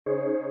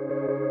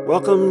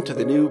Welcome to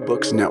the New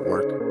Books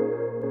Network.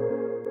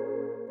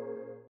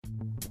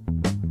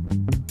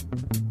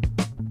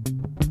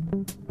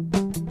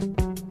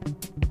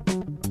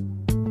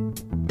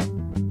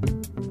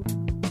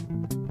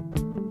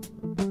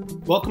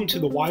 Welcome to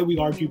the Why We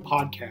Argue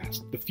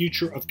podcast, the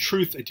Future of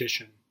Truth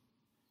edition.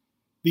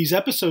 These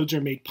episodes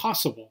are made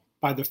possible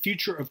by the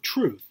Future of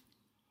Truth,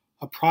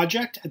 a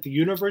project at the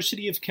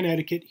University of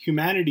Connecticut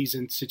Humanities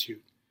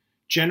Institute,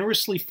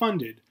 generously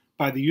funded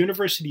by the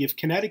University of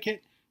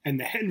Connecticut and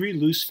the Henry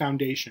Luce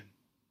Foundation.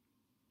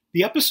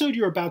 The episode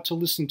you're about to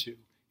listen to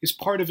is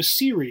part of a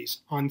series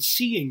on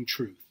Seeing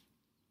Truth,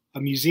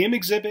 a museum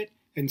exhibit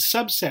and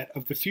subset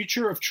of the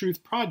Future of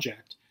Truth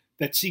project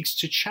that seeks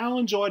to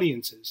challenge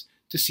audiences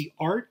to see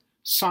art,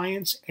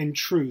 science, and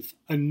truth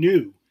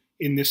anew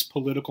in this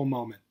political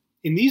moment.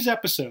 In these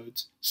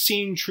episodes,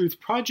 Seeing Truth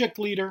project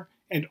leader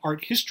and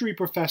art history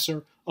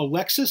professor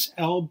Alexis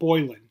L.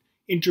 Boylan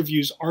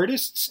interviews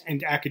artists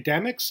and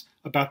academics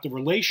about the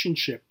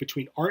relationship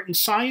between art and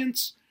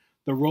science,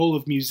 the role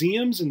of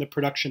museums in the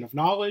production of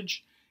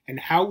knowledge, and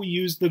how we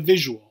use the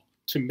visual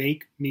to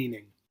make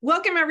meaning.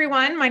 Welcome,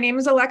 everyone. My name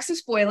is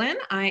Alexis Boylan.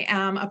 I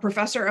am a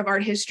professor of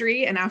art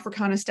history and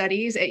Africana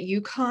studies at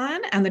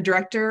UConn and the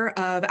director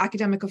of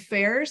academic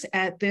affairs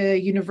at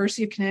the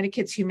University of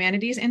Connecticut's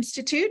Humanities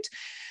Institute,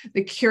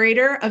 the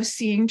curator of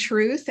Seeing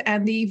Truth,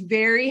 and the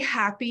very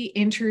happy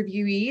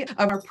interviewee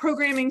of our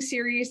programming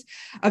series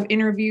of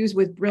interviews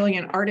with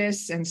brilliant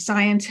artists and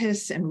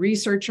scientists and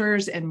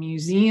researchers and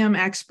museum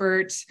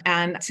experts.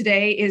 And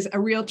today is a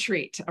real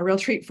treat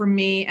for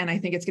me, and I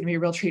think it's going to be a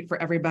real treat for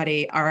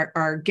everybody.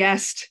 Our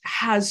guest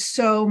has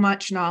so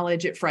much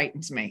knowledge, it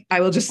frightens me.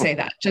 I will just say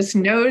that. Just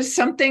knows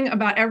something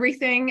about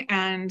everything,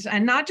 and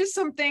not just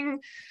something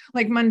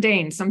like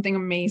mundane, something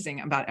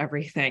amazing about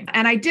everything.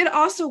 And I did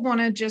also want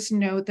to just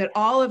note that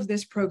all of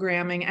this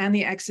programming and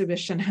the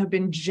exhibition have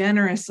been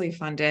generously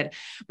funded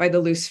by the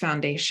Luce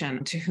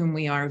Foundation, to whom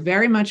we are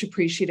very much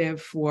appreciative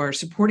for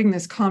supporting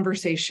this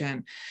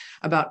conversation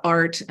about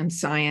art and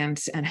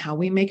science and how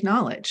we make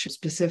knowledge,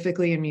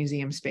 specifically in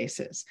museum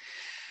spaces.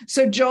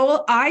 So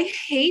Joel, I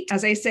hate,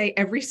 as I say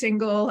every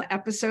single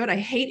episode, I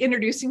hate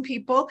introducing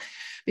people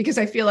because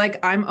I feel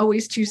like I'm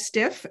always too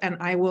stiff and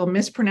I will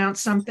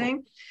mispronounce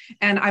something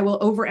and I will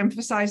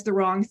overemphasize the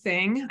wrong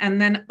thing. And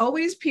then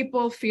always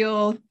people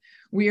feel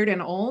weird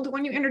and old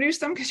when you introduce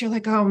them because you're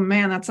like, oh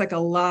man, that's like a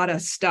lot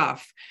of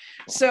stuff.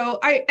 So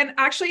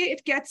actually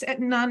it gets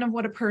at none of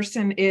what a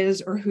person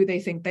is or who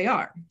they think they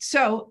are.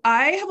 So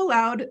I have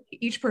allowed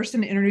each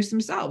person to introduce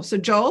themselves. So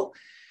Joel,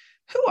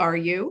 who are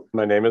you?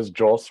 My name is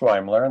Joel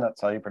Sweimler, and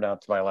that's how you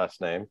pronounce my last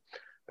name.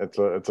 It's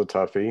a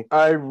toughie.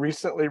 I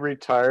recently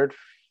retired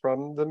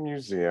from the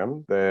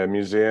museum. The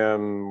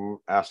museum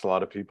asked a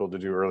lot of people to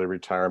do early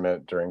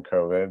retirement during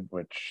COVID,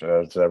 which,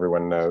 as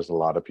everyone knows, a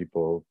lot of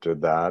people did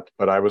that.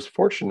 But I was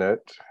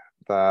fortunate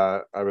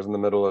that I was in the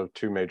middle of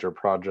two major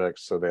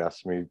projects, so they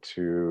asked me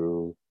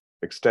to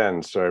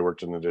extend. So I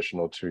worked an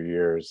additional 2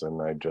 years,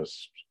 and I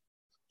just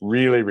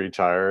really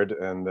retired.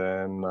 And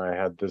then I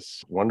had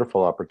this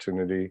wonderful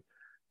opportunity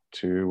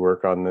to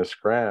work on this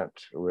grant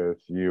with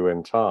you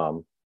and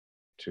Tom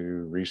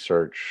to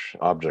research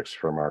objects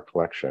from our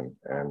collection.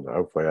 And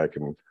hopefully I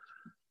can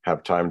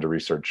have time to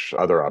research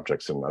other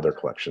objects in other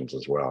collections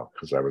as well,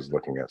 because I was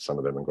looking at some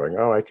of them and going,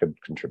 oh, I could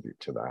contribute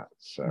to that.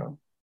 So,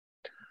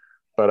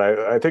 but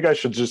I think I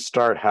should just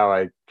start how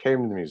I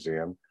came to the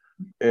museum.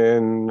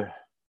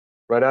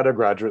 Right out of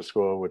graduate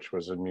school, which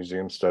was in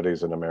museum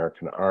studies and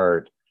American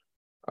art,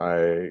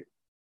 I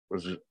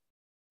was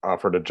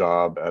offered a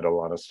job at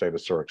Aulana State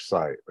Historic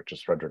Site, which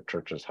is Frederick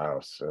Church's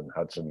house in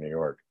Hudson, New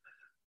York.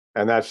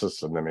 And that's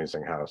just an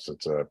amazing house.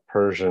 It's a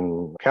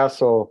Persian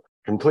castle,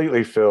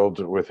 completely filled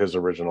with his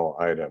original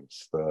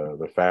items.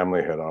 The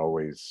family had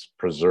always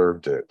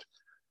preserved it.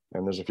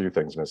 And there's a few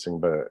things missing,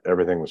 but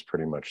everything was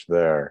pretty much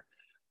there.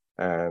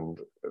 And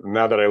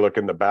now that I look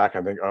in the back,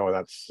 I think, oh,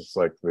 that's just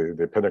like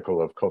the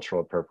pinnacle of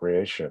cultural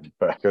appropriation.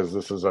 But because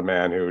this is a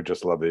man who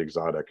just loved the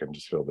exotic and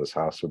just filled his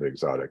house with the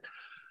exotic.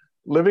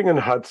 Living in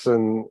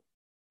Hudson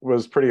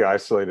was pretty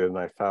isolated, and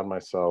I found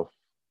myself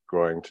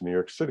going to New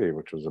York City,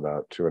 which was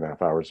about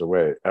 2.5 hours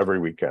away, every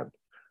weekend.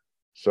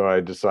 So I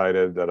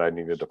decided that I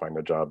needed to find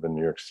a job in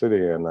New York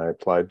City, and I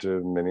applied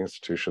to many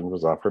institutions,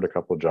 was offered a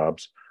couple of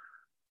jobs.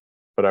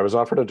 But I was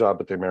offered a job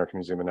at the American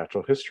Museum of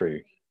Natural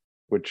History,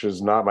 which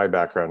is not my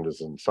background,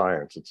 is in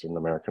science, it's in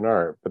American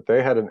art. But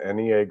they had an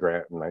NEA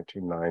grant in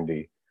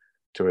 1990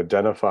 to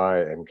identify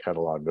and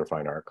catalog their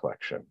fine art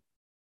collection.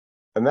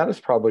 And that is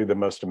probably the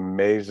most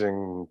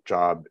amazing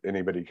job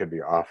anybody could be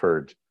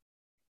offered,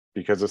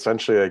 because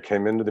essentially I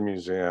came into the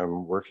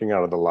museum working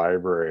out of the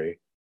library,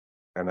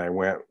 and I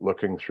went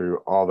looking through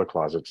all the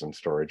closets and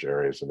storage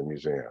areas of the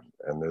museum.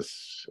 And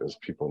this, as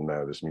people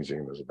know, this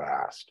museum is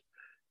vast,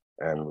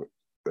 and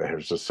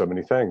there's just so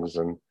many things.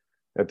 And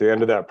At the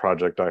end of that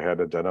project, I had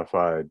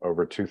identified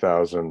over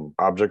 2,000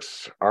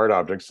 objects, art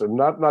objects, and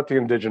not the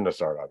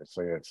indigenous art,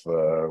 obviously. It's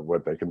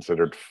what they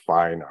considered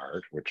fine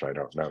art, which I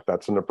don't know if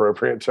that's an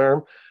appropriate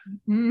term.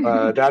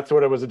 That's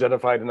what it was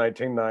identified in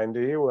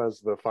 1990,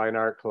 was the fine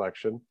art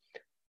collection.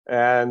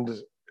 And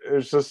it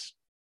was just,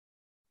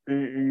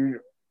 you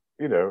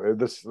know,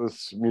 this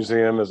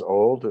museum is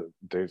old. It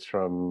dates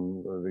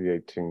from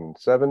the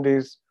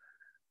 1870s.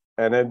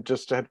 And it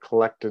just had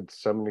collected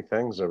so many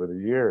things over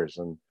the years.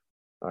 And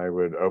I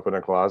would open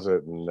a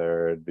closet and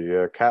there'd be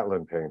a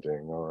Catlin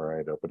painting, or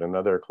I'd open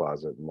another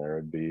closet and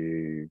there'd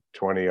be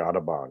 20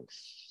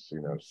 Audubons,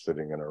 you know,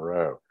 sitting in a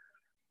row.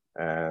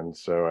 And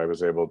so I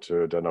was able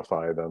to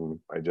identify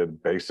them. I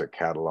did basic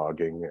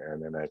cataloging,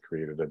 and then I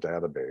created a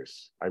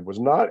database. I was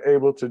not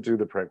able to do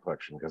the print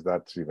collection because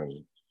that's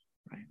even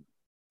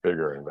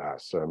bigger and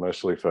vast. So I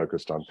mostly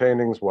focused on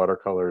paintings,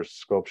 watercolors,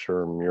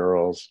 sculpture,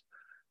 murals,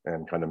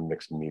 and kind of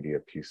mixed media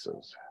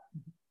pieces.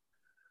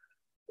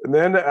 And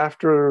then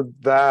after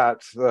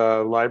that,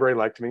 the library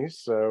liked me,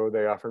 so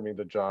they offered me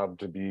the job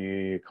to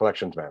be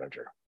collections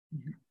manager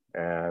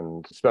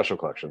and special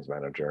collections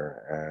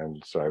manager.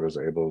 And so I was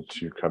able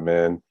to come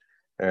in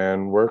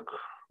and work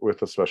with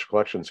the special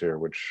collections here,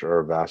 which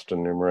are vast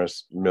and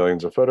numerous,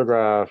 millions of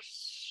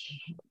photographs,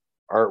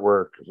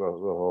 artwork, the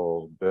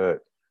whole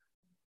bit.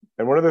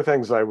 And one of the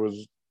things I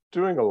was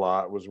doing a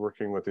lot was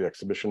working with the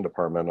exhibition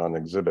department on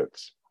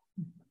exhibits.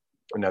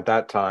 And at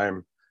that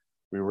time,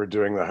 we were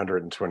doing the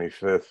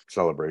 125th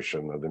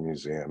celebration of the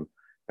museum,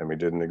 and we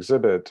did an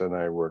exhibit, and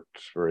I worked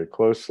very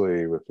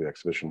closely with the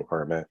exhibition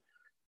department,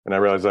 and I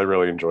realized I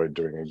really enjoyed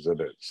doing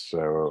exhibits.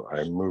 So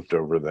I moved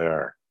over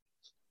there.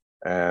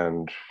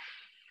 And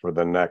for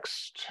the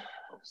next,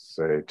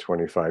 say,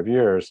 25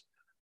 years,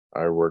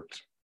 I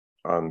worked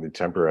on the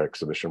temporary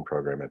exhibition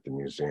program at the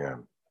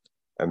museum.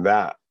 And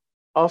that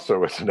also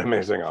was an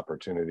amazing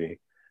opportunity,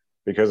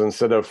 because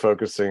instead of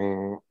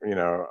focusing, you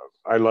know,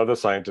 I love the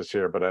scientists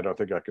here, but I don't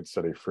think I could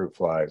study fruit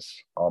flies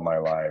all my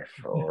life,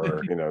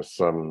 or, you know,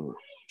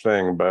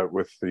 something. But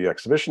with the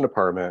exhibition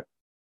department,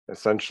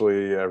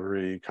 essentially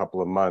every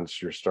couple of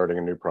months you're starting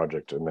a new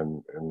project. And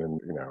then,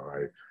 you know,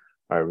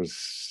 I was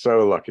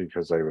so lucky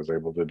because I was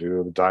able to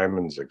do the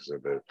diamonds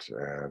exhibit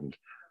and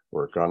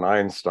work on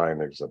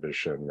Einstein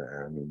exhibition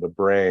and the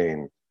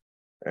brain.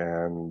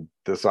 And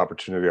this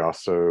opportunity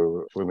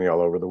also flew me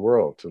all over the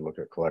world to look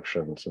at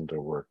collections and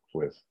to work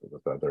with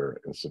other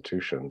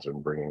institutions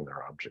and bringing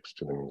their objects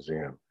to the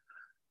museum.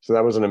 So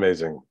that was an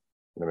amazing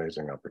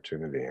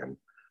opportunity. And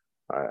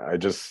I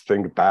just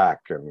think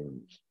back,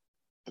 and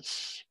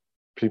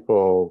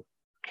people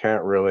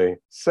can't really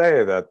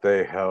say that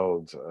they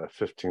held a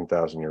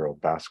 15,000-year-old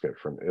basket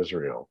from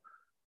Israel,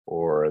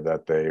 or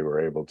that they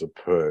were able to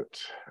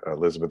put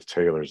Elizabeth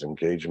Taylor's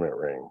engagement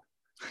ring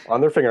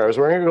on their finger. I was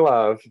wearing a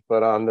glove,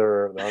 but on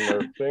their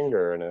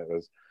finger, and it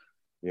was,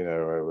 you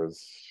know, it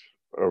was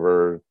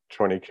over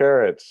 20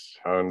 carats,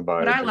 owned by.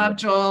 What I love,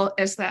 Joel,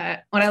 is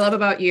that what I love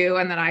about you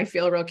and that I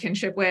feel real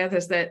kinship with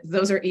is that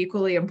those are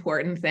equally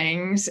important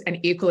things and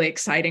equally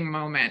exciting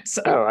moments.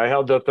 Oh, I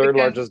held the third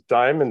largest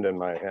diamond in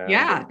my hand.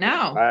 Yeah,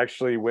 no. I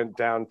actually went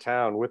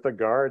downtown with a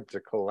guard to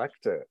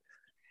collect it.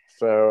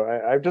 So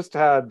I've just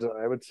had,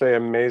 I would say,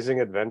 amazing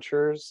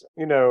adventures,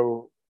 you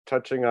know,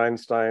 touching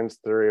Einstein's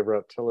theory of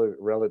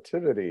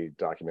relativity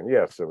document.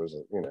 Yes, it was,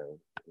 you know,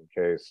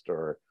 encased.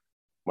 Or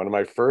one of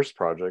my first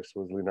projects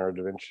was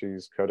Leonardo da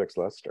Vinci's Codex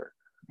Leicester.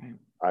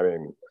 I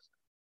mean,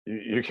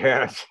 you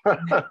can't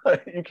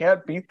you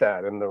can't beat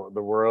that in the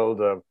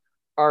world of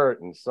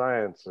art and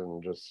science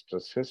and just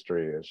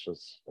history. It's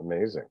just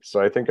amazing. So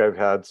I think I've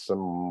had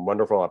some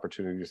wonderful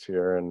opportunities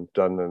here and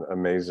done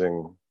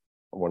amazing,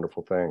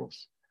 wonderful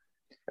things.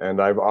 And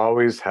I've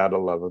always had a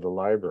love of the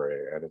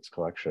library and its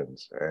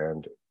collections.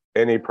 And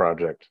any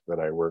project that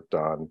I worked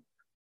on,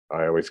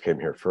 I always came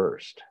here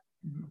first,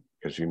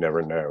 because you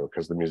never know,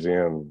 because the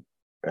museum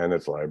and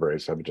its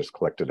libraries have just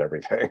collected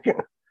everything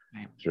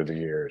through the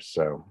years.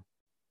 So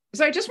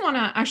I just want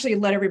to actually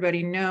let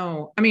everybody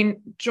know, I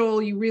mean,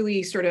 Joel, you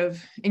really sort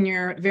of, in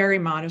your very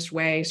modest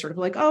way, sort of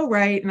like, oh,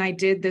 right. And I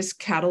did this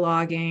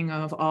cataloging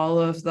of all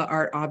of the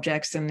art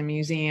objects in the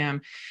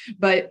museum.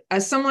 But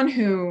as someone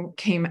who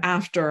came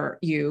after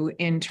you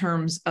in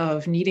terms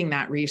of needing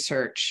that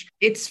research,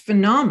 it's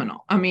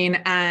phenomenal. I mean,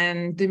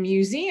 and the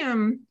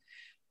museum,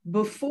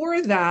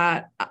 before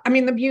that, I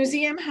mean, the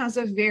museum has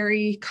a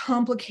very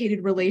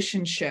complicated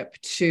relationship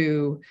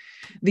to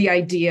the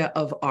idea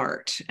of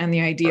art and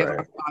the idea of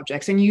art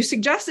objects. And you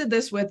suggested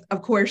this with,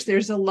 of course,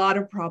 there's a lot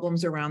of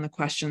problems around the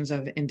questions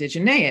of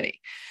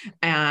indigeneity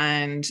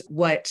and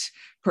what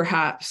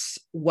perhaps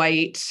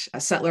white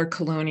settler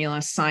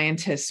colonialist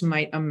scientists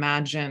might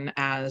imagine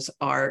as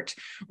art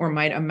or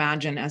might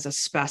imagine as a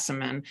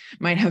specimen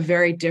might have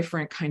very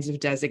different kinds of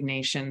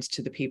designations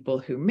to the people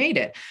who made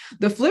it.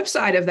 The flip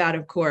side of that,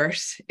 of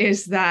course,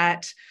 is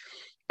that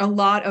a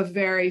lot of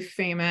very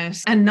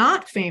famous and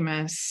not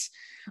famous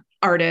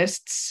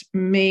artists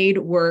made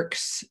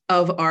works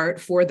of art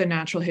for the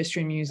Natural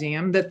History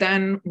Museum that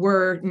then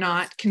were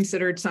not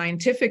considered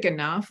scientific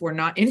enough, were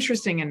not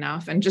interesting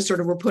enough, and just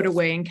sort of were put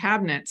away in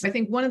cabinets. I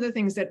think one of the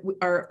things that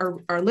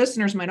our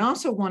listeners might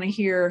also want to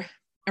hear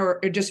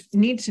or just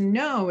need to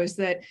know is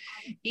that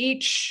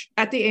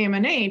at the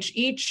AMNH,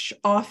 each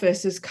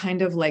office is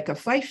kind of like a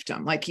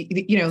fiefdom, like,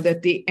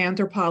 that the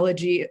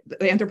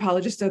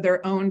anthropologists are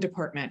their own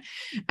department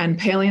and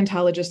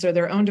paleontologists are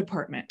their own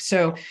department.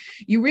 So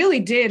you really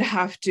did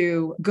have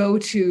to go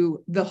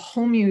to the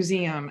whole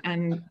museum.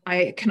 And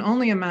I can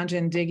only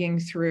imagine digging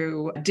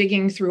through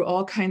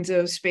all kinds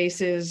of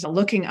spaces,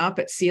 looking up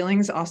at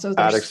ceilings, also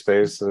attic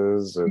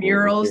spaces, and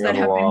murals that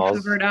have walls.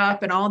 been covered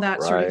up and all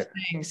that sort of Right.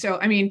 thing. So,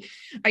 I mean,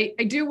 I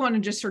do want to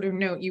just sort of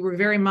note, you were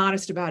very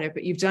modest about it,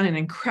 but you've done an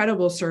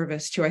incredible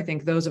service to, I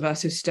think, those of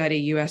us who study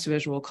U.S.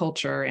 visual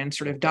culture and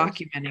sort of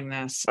documenting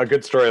this. A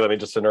good story. Let me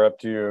just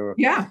interrupt you.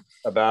 Yeah.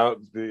 About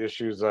the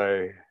issues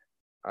I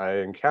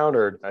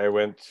encountered. I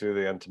went to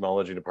the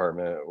entomology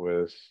department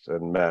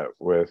and met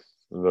with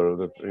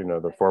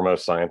the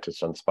foremost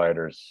scientist on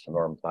spiders,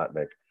 Norm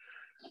Platnick.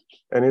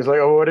 And he's like,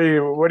 "Oh, what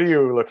are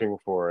you looking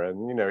for?"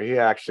 And he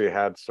actually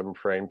had some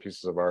framed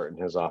pieces of art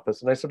in his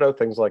office. And I said, "Oh,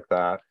 things like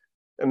that."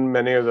 And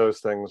many of those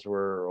things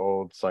were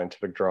old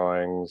scientific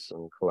drawings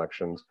and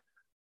collections.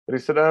 But he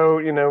said, "Oh,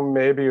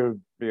 maybe you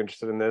would be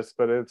interested in this,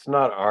 but it's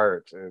not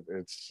art.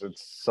 It's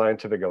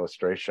scientific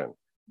illustration."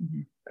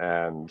 Mm-hmm.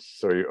 And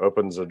so he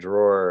opens a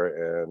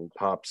drawer and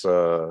pops I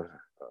don't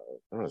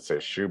want to say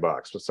a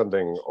shoebox, but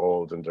something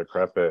old and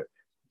decrepit.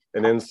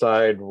 And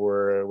inside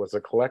was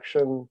a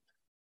collection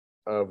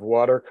of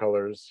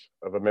watercolors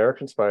of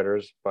American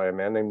spiders by a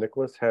man named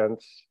Nicholas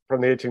Hentz from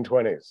the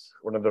 1820s,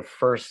 one of the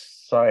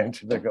first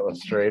scientific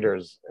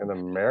illustrators in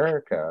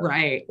America.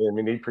 Right. I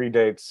mean, he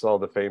predates all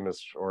the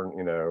famous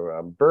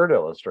bird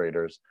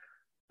illustrators.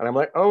 And I'm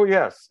like, "Oh,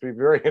 yes, be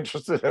very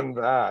interested in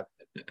that."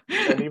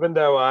 And even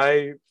though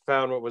I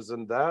found what was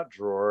in that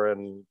drawer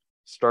and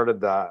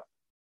started that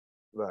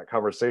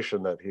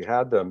conversation that he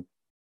had them,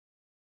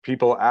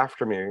 people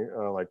after me,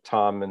 like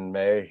Tom and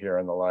May here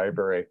in the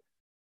library,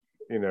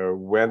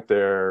 went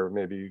there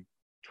maybe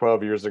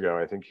 12 years ago.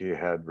 I think he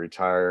had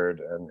retired,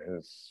 and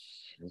his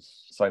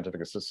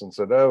scientific assistant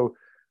said, "Oh,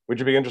 would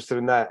you be interested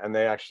in that?" And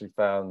they actually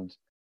found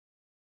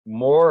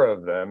more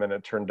of them, and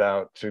it turned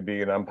out to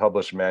be an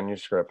unpublished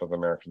manuscript of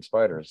American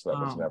spiders that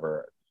was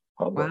never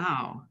published.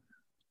 Wow.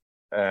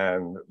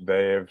 And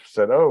they've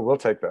said, "Oh, we'll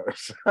take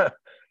those."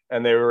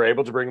 And they were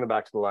able to bring them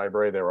back to the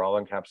library. They were all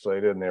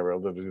encapsulated, and they were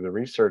able to do the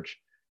research.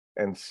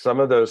 And some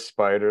of those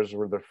spiders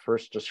were the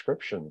first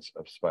descriptions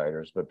of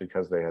spiders, but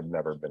because they had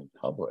never been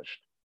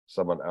published,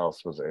 someone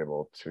else was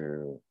able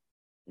to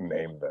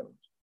name them,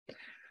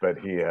 but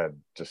he had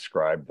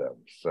described them.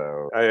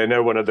 So I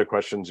know one of the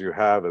questions you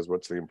have is,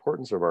 what's the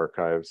importance of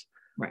archives?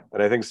 Right.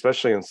 And I think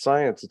especially in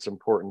science, it's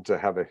important to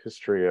have a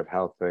history of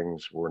how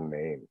things were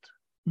named.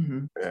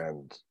 Mm-hmm.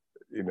 And,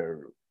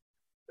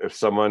 if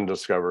someone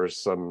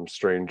discovers some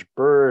strange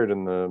bird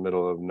in the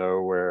middle of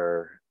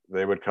nowhere,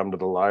 they would come to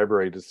the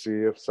library to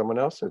see if someone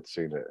else had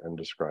seen it and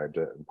described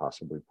it and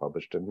possibly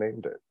published and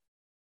named it.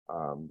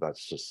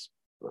 That's just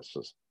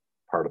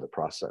part of the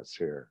process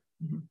here.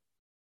 Mm-hmm.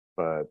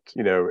 But,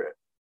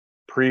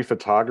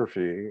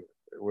 pre-photography,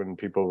 when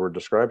people were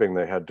describing,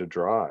 they had to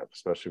draw it,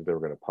 especially if they were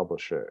going to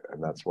publish it.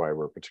 And that's why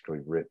we're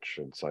particularly rich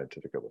in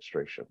scientific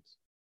illustrations.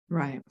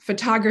 Right.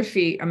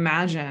 Photography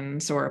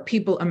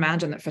people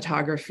imagine that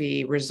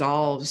photography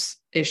resolves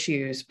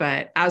issues,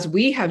 but as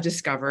we have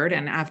discovered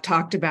and I've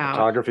talked about,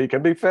 photography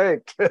can be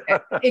faked.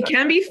 It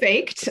can be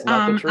faked.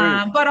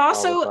 But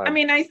also, I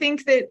mean, I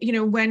think that,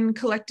 when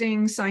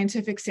collecting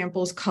scientific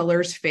samples,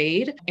 colors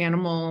fade,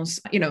 animals,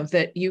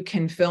 that you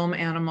can film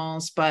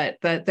animals, but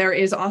that there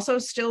is also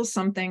still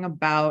something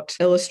about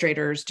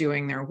illustrators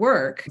doing their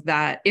work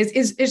that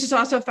is just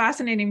also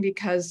fascinating,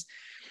 because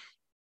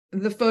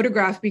the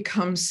photograph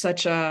becomes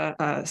such a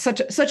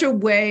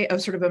way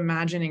of sort of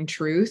imagining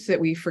truth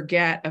that we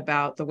forget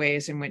about the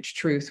ways in which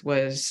truth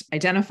was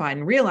identified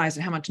and realized,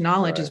 and how much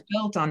knowledge is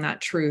built on that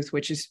truth,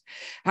 which is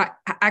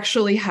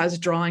actually has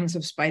drawings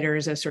of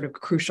spiders as sort of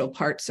crucial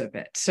parts of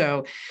it.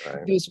 So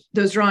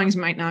those drawings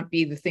might not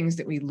be the things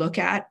that we look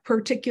at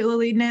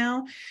particularly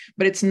now,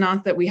 but it's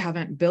not that we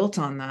haven't built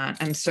on that.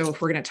 And so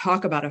if we're going to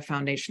talk about a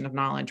foundation of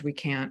knowledge, we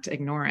can't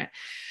ignore it.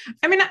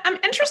 I mean, I'm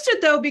interested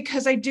though,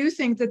 because I do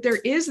think that there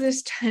is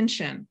this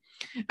tension,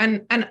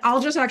 and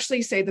I'll just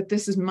actually say that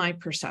this is my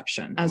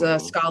perception as a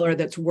scholar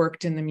that's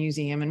worked in the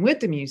museum and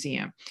with the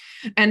museum,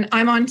 and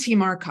I'm on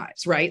Team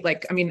Archives, right?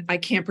 Like, I mean, I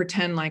can't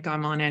pretend like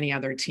I'm on any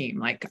other team.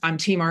 Like, I'm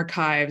Team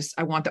Archives.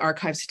 I want the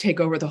archives to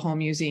take over the whole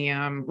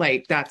museum.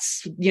 Like,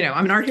 that's,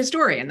 I'm an art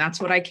historian. That's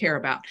what I care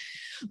about.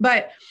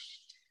 But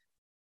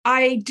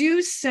I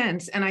do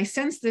sense, and I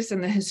sense this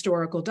in the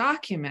historical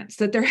documents,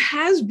 that there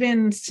has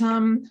been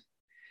some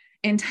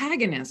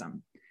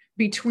antagonism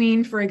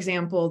between, for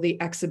example,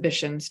 the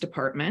exhibitions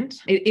department.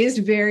 It is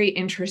very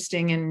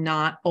interesting and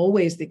not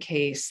always the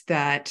case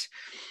that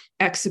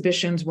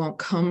exhibitions won't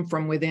come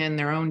from within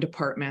their own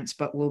departments,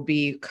 but will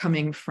be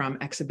coming from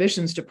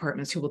exhibitions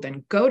departments who will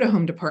then go to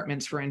home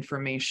departments for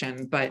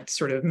information, but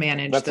sort of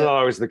manage. That's not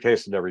always the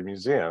case in every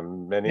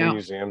museum. Many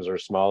museums are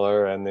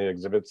smaller and the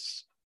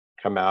exhibits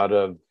come out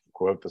of,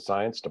 quote, the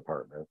science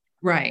department.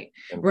 Right.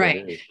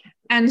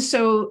 And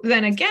so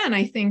then again,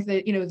 I think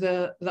that,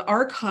 the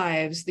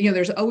archives,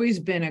 there's always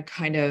been a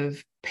kind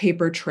of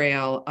paper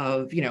trail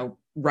of,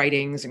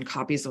 writings and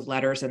copies of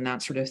letters and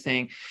that sort of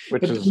thing.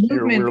 Which is,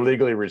 we're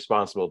legally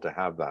responsible to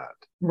have that.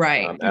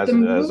 Right. As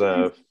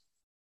a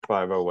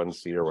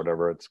 501c or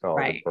whatever it's called,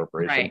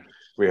 corporation,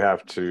 we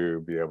have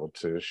to be able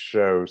to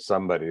show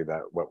somebody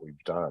that what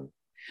we've done.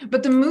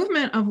 But the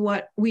movement of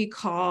what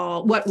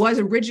was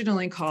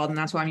originally called, and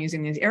that's why I'm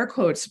using these air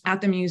quotes, at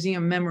the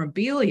museum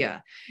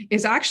memorabilia,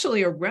 is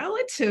actually a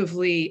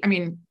relatively,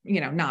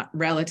 not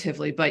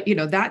relatively, but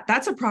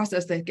that's a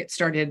process that gets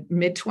started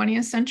mid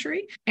 20th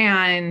century.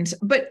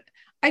 But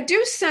I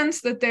do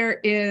sense that there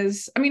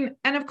is, and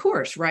of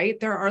course, right,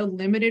 there are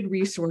limited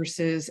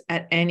resources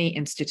at any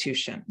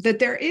institution, that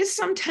there is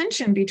some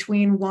tension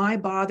between why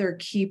bother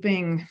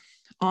keeping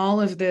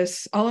all of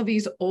these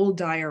old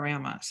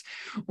dioramas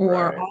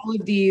or all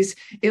of these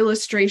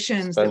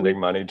illustrations. Spending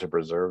money to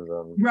preserve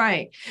them.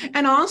 Right.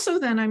 And also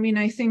then,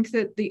 I think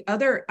that the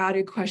other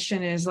added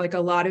question is, like, a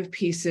lot of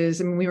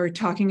pieces, we were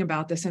talking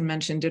about this and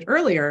mentioned it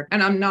earlier,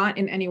 and I'm not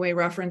in any way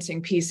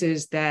referencing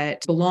pieces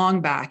that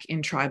belong back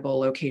in tribal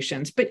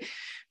locations, but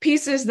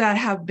pieces that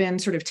have been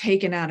sort of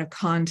taken out of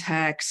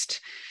context.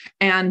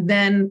 And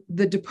then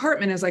the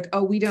department is like,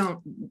 oh,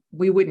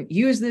 we wouldn't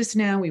use this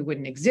now. We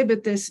wouldn't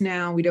exhibit this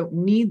now. We don't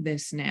need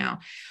this now.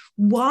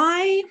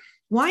 Why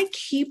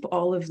keep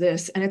all of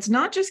this? And it's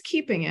not just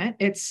keeping it,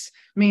 it's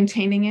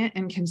maintaining it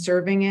and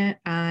conserving it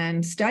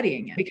and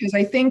studying it. Because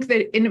I think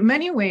that in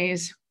many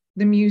ways,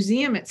 the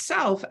museum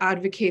itself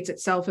advocates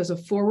itself as a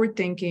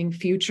forward-thinking,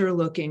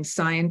 future-looking,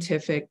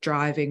 scientific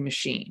driving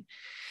machine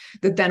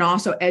that then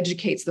also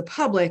educates the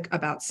public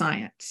about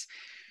science.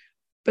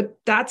 But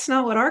that's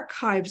not what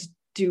archives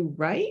do,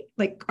 right?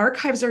 Like,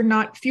 archives are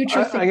not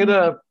future thinking. I'm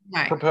going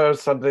to propose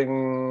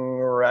something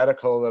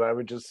radical that I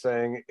was just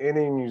saying.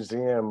 Any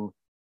museum,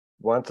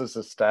 once it's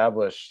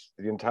established,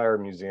 the entire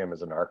museum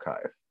is an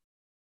archive.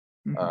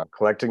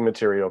 Collecting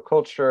material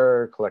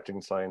culture,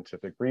 collecting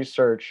scientific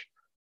research.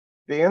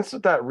 The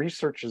instant that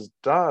research is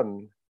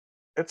done,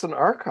 it's an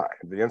archive.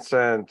 The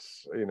instant,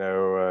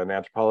 an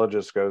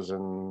anthropologist goes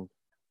in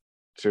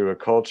to a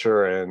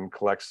culture and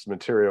collects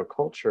material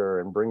culture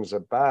and brings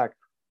it back,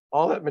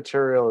 all that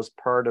material is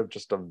part of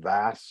just a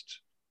vast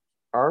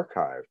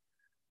archive.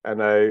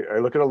 And I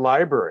look at a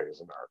library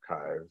as an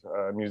archive,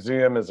 a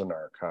museum as an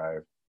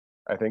archive.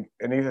 I think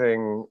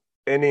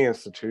any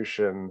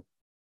institution,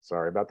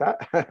 sorry about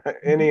that,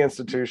 any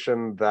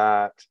institution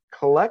that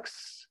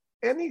collects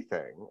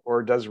anything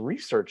or does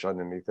research on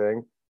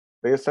anything,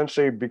 they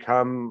essentially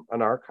become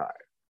an archive.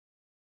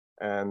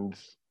 And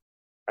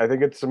I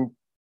think it's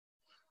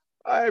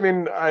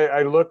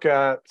I look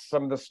at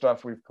some of the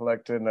stuff we've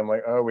collected and I'm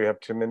like, oh, we have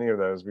too many of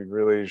those. We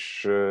really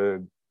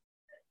should,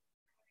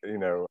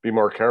 be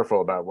more careful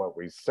about what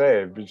we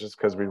save, just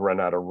because we run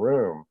out of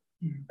room.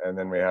 And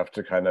then we have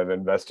to kind of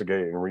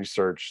investigate and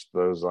research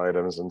those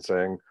items and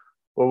saying,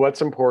 well,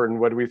 what's important?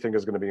 What do we think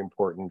is going to be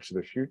important to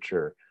the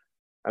future?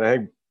 And I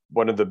think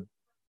one of the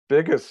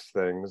biggest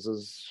things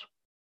is,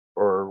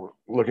 or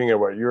looking at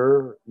what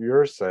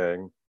you're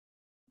saying,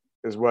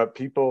 is what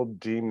people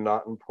deem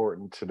not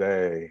important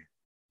today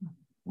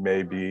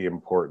may be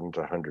important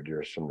 100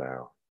 years from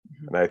now.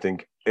 And I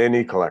think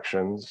any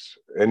collections,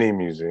 any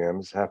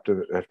museums have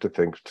to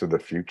think to the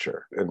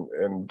future,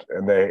 and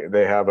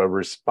they have a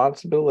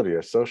responsibility,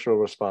 a social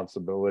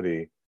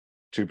responsibility,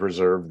 to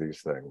preserve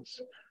these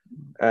things.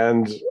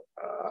 And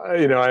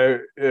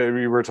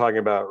we were talking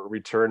about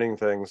returning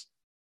things.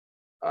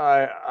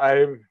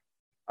 I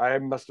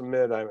must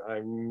admit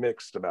I'm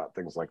mixed about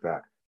things like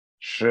that.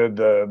 Should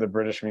the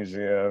British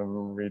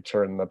Museum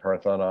return the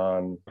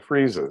Parthenon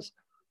friezes?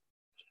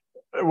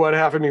 What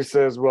happened? He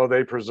says, well,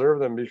 they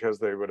preserve them because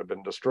they would have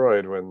been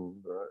destroyed when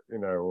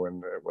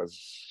it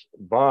was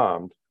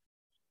bombed.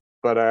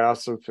 But I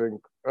also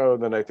think,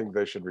 then I think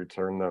they should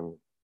return them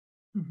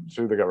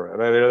to the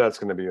government. And I know that's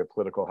going to be a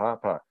political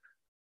hot pot.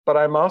 But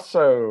I'm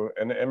also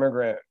an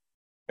immigrant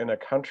in a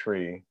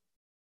country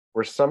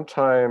where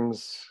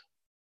sometimes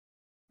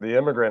the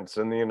immigrants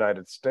in the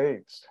United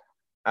States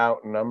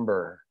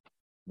outnumber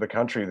the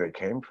country they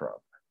came from.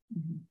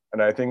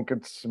 And I think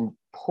it's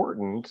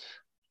important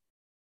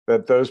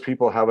that those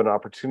people have an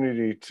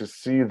opportunity to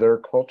see their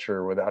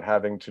culture without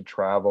having to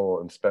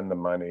travel and spend the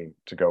money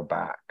to go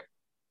back.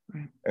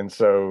 And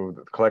so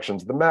the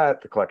collections of the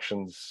Met, the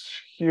collections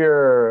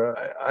here,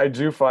 I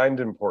do find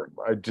important.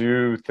 I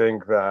do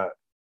think that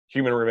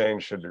human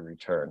remains should be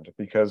returned,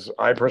 because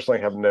I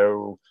personally have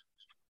no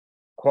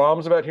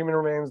qualms about human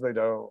remains.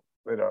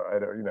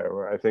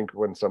 I think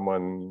when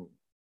someone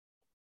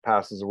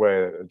passes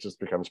away, it just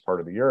becomes part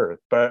of the earth.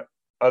 But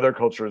other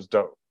cultures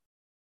don't.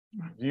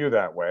 view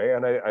that way.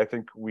 And I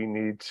think we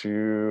need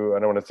to, I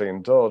don't want to say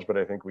indulge, but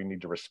I think we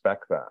need to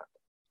respect that.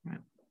 Right.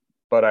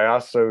 But I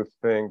also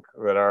think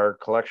that our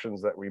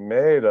collections that we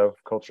made of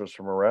cultures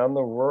from around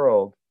the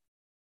world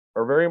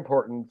are very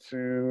important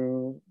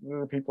to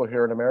the people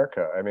here in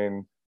America. I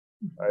mean,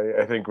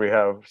 I think we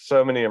have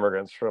so many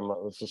immigrants from,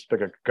 let's just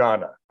pick a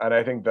Ghana. And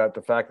I think that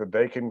the fact that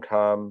they can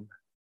come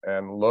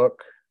and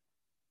look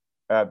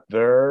at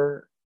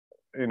their,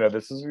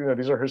 this is,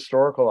 these are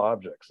historical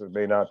objects. It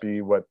may not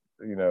be what,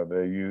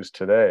 they use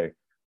today,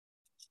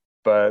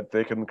 but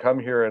they can come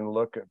here and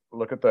look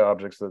at the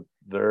objects that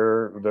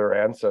their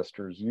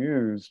ancestors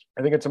used.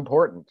 I think it's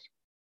important.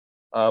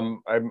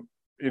 I'm,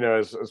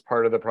 as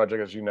part of the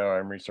project, as you know,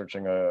 I'm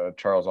researching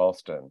Charles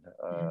Alston,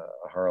 a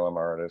Harlem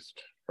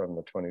artist from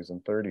the 20s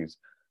and 30s.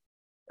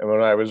 And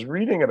when I was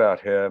reading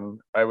about him,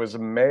 I was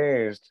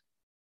amazed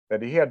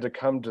that he had to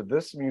come to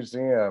this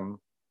museum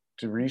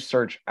to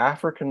research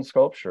African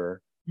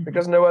sculpture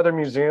because no other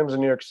museums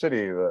in New York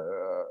City,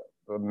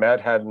 the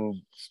Met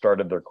hadn't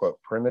started their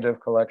quote primitive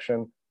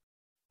collection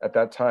at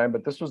that time,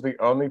 but this was the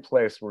only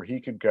place where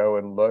he could go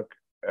and look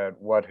at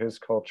what his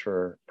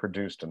culture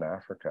produced in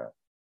Africa.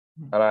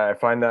 And I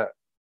find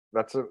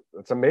that's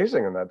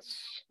amazing, and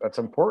that's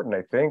important,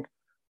 I think,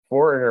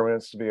 for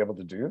immigrants to be able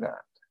to do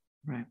that.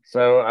 Right.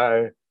 So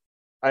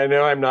I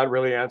know I'm not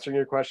really answering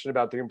your question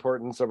about the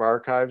importance of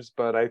archives,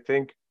 but I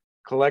think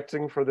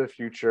collecting for the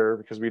future,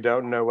 because we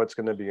don't know what's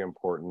going to be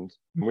important.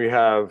 We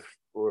have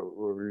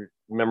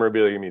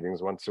memorabilia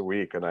meetings once a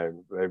week, and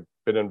I've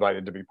been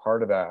invited to be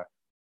part of that.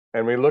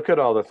 And we look at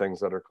all the things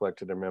that are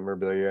collected in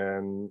memorabilia,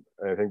 and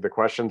I think the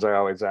questions I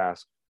always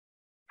ask,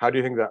 how do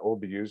you think that will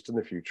be used in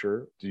the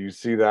future? Do you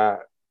see that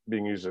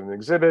being used in an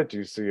exhibit? Do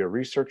you see a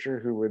researcher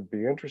who would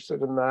be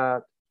interested in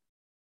that?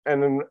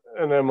 And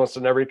almost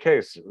in every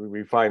case,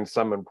 we find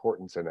some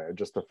importance in it.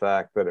 Just the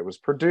fact that it was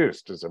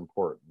produced is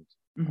important.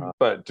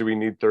 But do we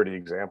need 30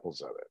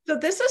 examples of it? So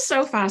this is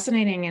so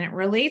fascinating, and it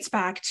relates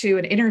back to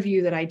an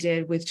interview that I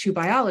did with two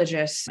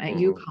biologists at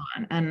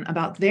UConn and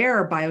about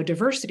their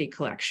biodiversity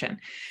collection.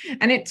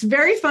 And it's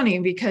very funny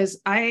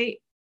because I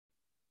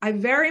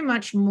very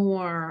much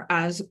more,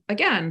 as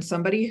again,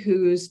 somebody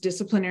whose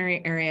disciplinary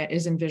area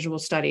is in visual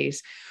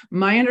studies,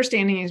 my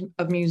understanding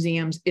of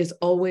museums is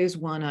always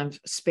one of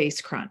space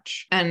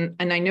crunch. And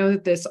I know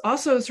that this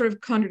also sort of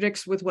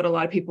contradicts with what a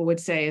lot of people would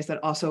say, is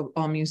that also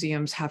all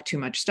museums have too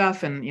much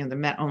stuff. And, the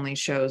Met only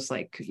shows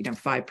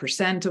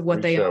 5% of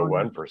what they show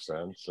own.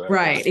 1%. So.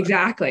 Right,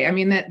 exactly. I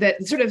mean,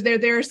 that sort of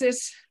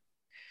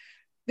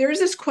there's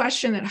this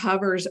question that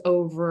hovers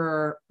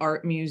over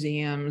art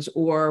museums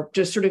or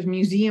just sort of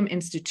museum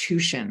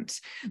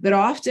institutions that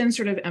often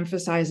sort of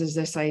emphasizes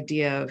this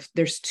idea of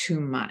there's too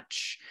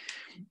much.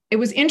 It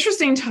was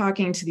interesting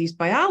talking to these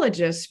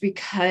biologists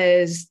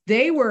because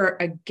they were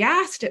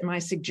aghast at my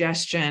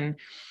suggestion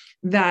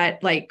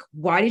that,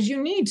 why did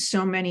you need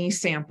so many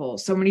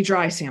samples, so many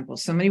dry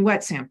samples, so many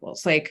wet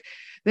samples?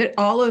 That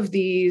all of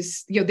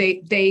these,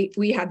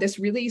 we had this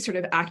really sort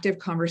of active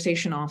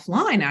conversation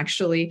offline,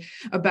 actually,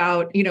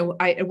 about,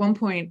 I at one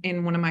point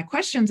in one of my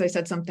questions, I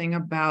said something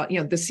about,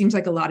 this seems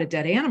like a lot of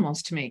dead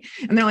animals to me.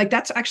 And they're like,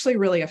 that's actually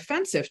really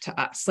offensive to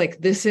us.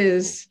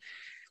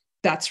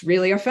 That's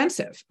really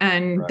offensive.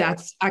 And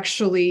that's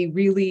actually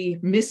really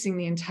missing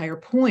the entire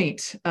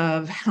point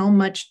of how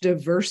much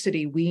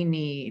diversity we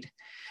need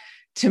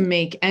to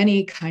make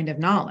any kind of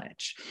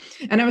knowledge.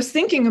 And I was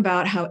thinking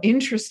about how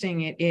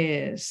interesting it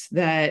is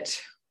that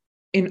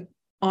in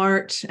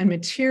art and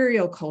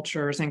material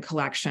cultures and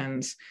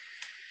collections,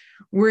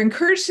 we're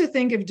encouraged to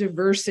think of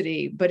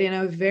diversity, but in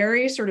a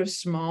very sort of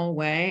small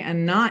way,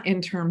 and not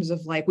in terms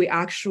of we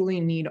actually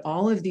need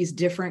all of these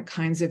different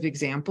kinds of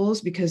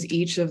examples because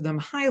each of them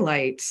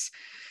highlights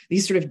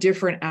these sort of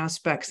different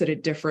aspects that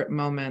at different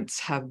moments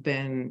have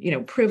been,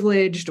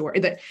 privileged, or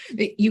that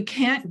you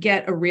can't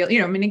get a real,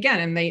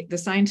 again, and the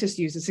scientists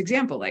use this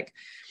example,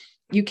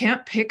 you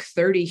can't pick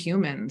 30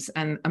 humans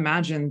and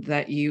imagine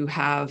that you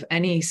have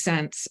any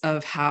sense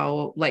of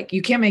how,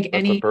 you can't make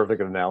That's a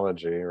perfect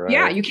analogy, right?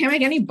 Yeah, you can't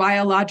make any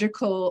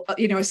biological,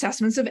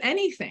 assessments of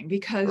anything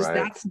because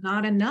that's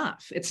not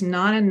enough. It's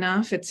not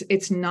enough.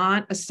 It's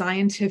not a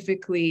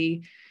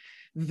scientifically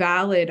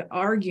valid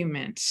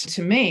argument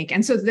to make.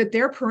 And so that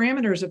their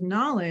parameters of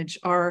knowledge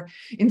are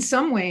in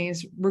some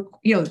ways,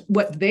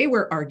 what they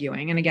were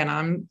arguing. And again,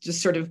 I'm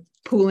just sort of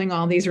pooling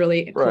all these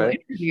really cool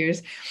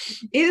interviews,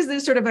 is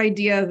this sort of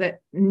idea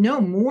that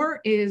no,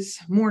 more is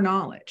more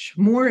knowledge.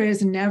 More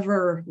is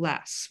never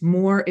less.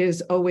 More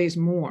is always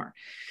more.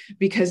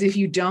 Because if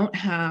you don't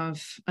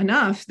have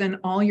enough, then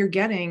all you're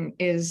getting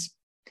is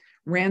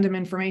random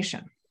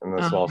information. And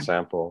a small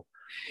sample.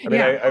 I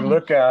mean, I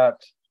look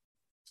at,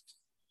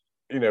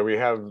 we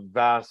have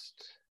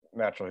vast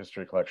natural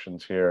history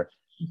collections here,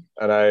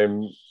 and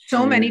I'm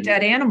so many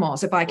dead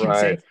animals, if I can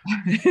say.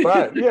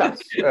 But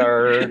yes,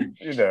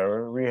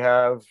 we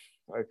have,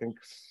 I think,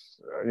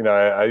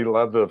 I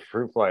love the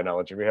fruit fly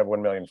analogy. We have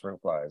 1 million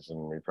fruit flies, and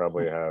we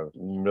probably have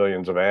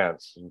millions of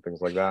ants and things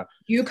like that.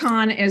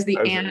 UConn is the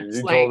ants.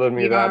 You told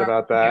me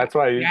about that. That's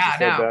why you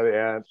said that,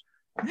 ants.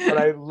 But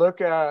I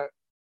look at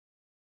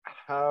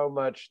how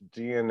much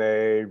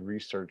DNA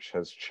research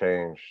has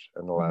changed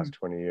in the last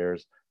 20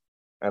 years.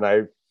 And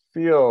I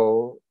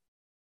feel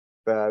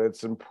that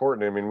it's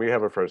important. I mean, we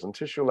have a frozen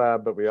tissue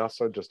lab, but we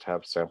also just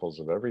have samples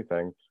of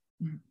everything.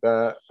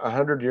 That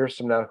 100 years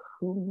from now,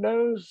 who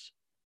knows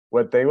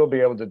what they will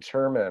be able to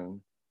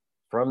determine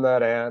from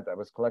that ant that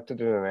was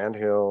collected in an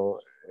anthill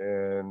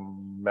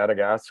in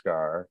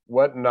Madagascar,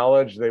 what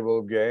knowledge they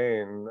will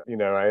gain. You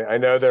know, I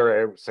know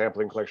there are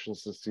sampling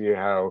collections to see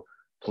how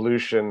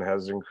pollution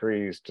has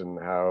increased and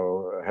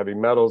how heavy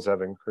metals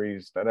have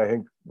increased. And I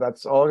think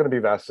that's all going to be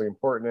vastly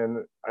important.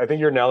 And I think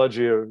your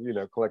analogy of, you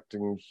know,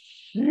 collecting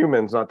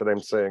humans, not that I'm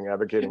saying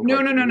advocating.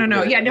 No.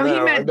 Yeah, no, he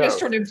meant just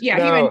sort of, yeah,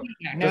 he meant,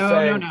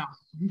 no.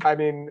 I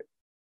mean,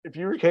 if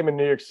you came in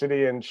New York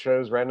City and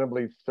chose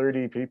randomly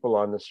 30 people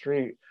on the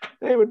street,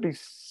 they would be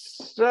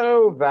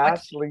so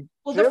vastly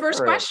the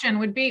first question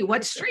would be,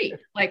 what street?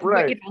 Like,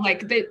 right. You know,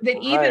 like that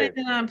even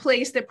in a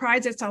place that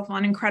prides itself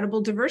on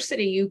incredible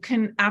diversity, you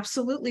can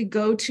absolutely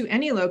go to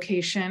any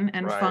location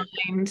and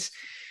find,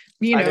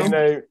 you know. I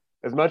think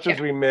as much as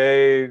we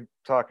may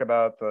talk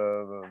about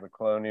the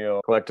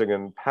colonial collecting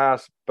in the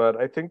past, but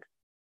I think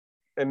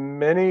in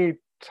many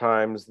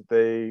times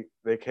they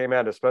came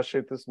out,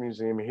 especially at this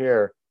museum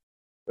here,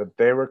 that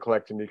they were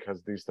collecting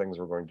because these things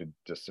were going to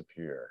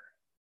disappear.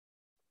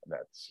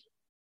 That's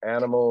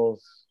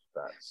animals,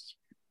 that's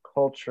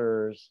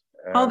cultures.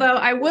 Although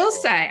I will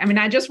say, I mean,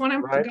 I just want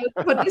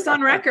to put this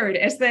on record,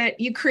 is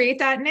that you create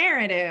that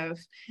narrative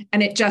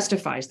and it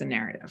justifies the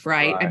narrative,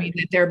 right? I mean,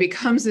 that there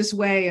becomes this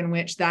way in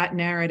which that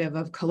narrative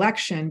of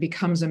collection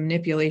becomes a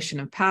manipulation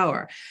of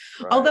power.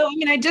 Although, I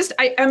mean,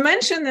 I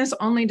mentioned this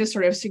only to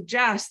sort of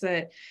suggest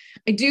that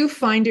I do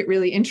find it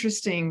really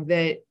interesting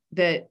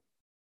that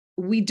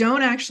we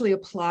don't actually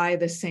apply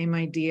the same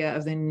idea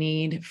of the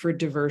need for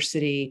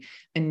diversity,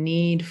 a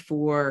need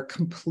for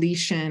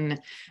completion,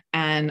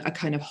 and a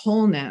kind of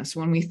wholeness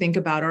when we think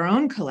about our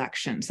own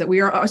collections, that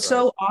we are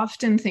so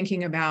often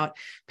thinking about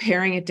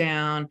paring it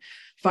down,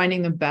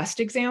 finding the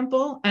best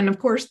example. And of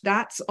course,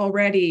 that's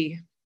already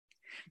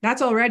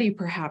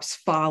perhaps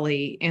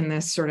folly in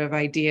this sort of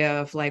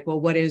idea of like, well,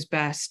 what is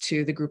best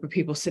to the group of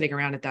people sitting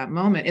around at that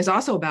moment is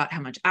also about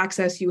how much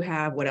access you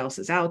have, what else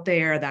is out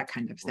there, that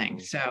kind of thing.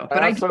 So,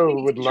 but I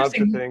also would love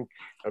to think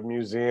of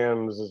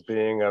museums as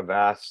being a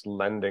vast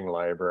lending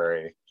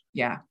library.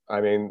 Yeah.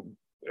 I mean,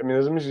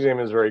 this museum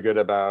is very good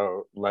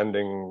about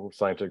lending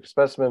scientific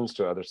specimens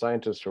to other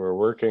scientists who are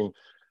working,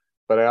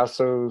 but I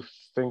also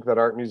think that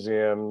art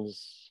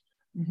museums,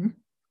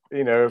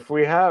 you know, if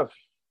we have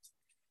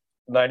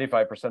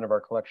 95% of our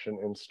collection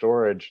in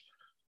storage,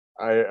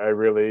 I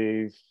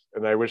really,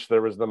 and I wish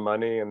there was the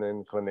money and the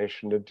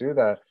inclination to do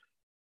that,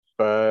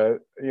 but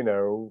you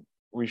know,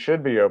 we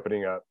should be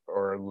opening up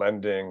or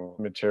lending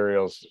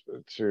materials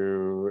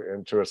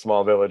into a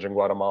small village in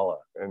Guatemala.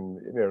 And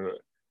you know,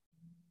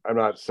 I'm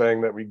not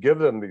saying that we give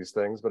them these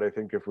things, but I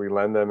think if we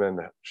lend them and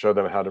show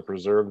them how to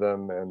preserve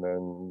them and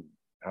then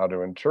how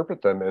to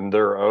interpret them in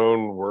their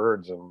own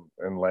words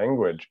and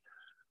language,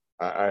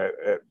 I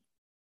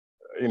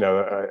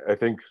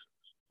think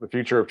the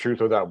future of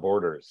truth without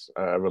borders.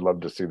 I would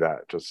love to see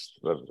that. Just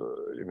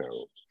you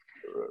know,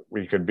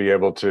 we could be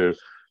able to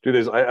do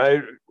this.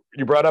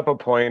 You brought up a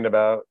point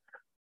about,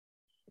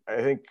 I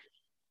think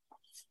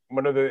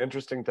one of the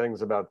interesting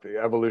things about the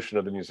evolution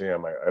of the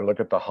museum. I look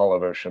at the Hall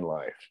of Ocean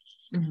Life.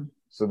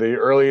 So the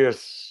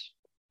earliest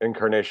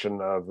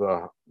incarnation of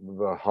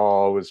the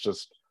hall was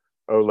just,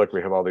 oh look,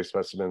 we have all these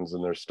specimens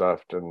and they're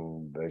stuffed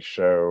and they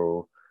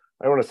show,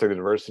 I don't want to say the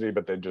diversity,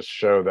 but they just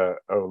show that,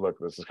 oh, look,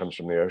 this comes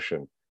from the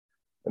ocean.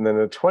 And then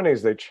in the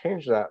 20s, they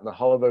changed that. And the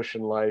Hall of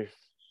Ocean Life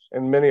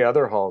and many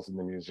other halls in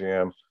the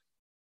museum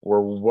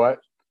were, what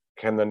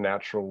can the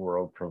natural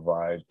world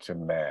provide to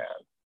man?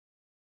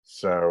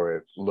 So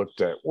it looked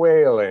at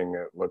whaling,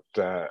 it looked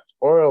at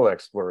oil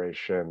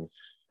exploration.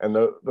 And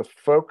the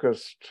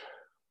focus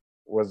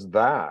was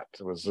that.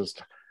 It was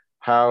just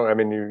how, I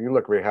mean, you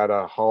look, we had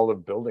a hall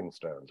of building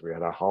stones. We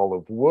had a hall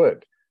of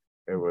wood.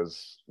 It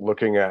was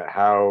looking at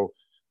how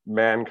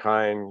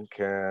mankind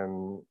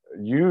can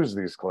use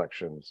these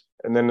collections.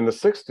 And then in the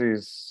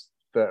 60s,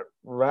 that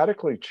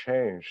radically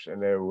changed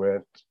and they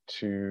went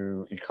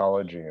to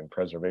ecology and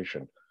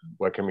preservation.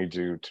 What can we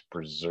do to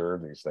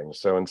preserve these things?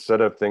 So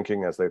instead of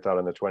thinking, as they thought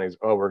in the 20s,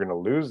 oh, we're going to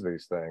lose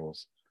these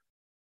things,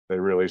 they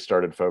really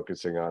started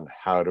focusing on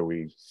how do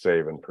we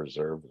save and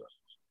preserve them.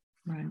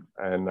 Right.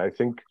 And I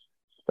think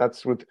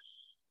that's with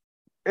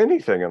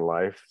anything in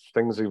life,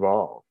 things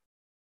evolve.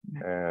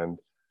 And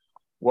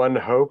one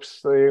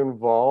hopes they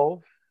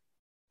evolve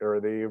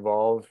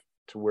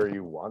to where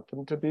you want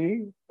them to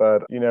be.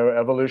 But, you know,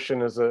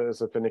 evolution is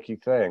a finicky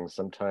thing.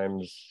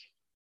 Sometimes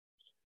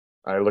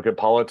I look at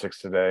politics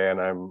today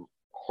and I'm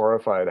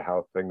horrified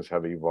how things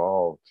have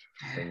evolved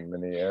in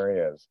many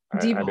areas.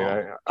 I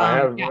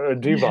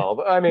have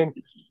devolved. I mean,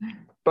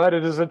 but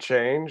it is a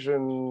change,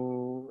 and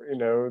you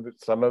know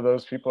that some of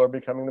those people are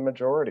becoming the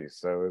majority.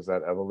 So is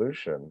that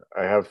evolution?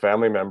 I have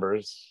family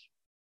members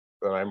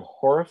that I'm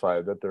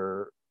horrified that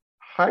they're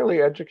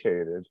highly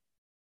educated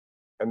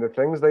and the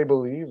things they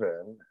believe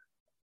in,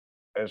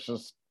 it's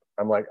just,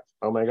 I'm like,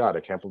 oh my God,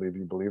 I can't believe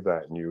you believe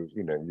that. And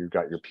you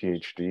got your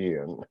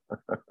PhD in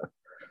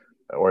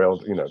oil,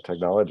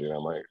 technology. And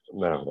I'm like,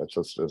 no, that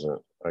just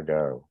isn't a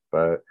go.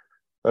 But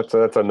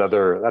that's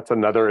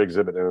another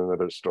exhibit in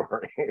another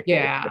story.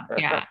 Yeah.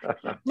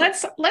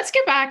 Let's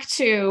get back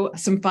to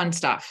some fun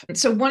stuff.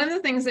 So one of the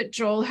things that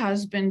Joel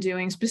has been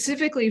doing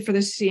specifically for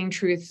the Seeing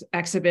Truth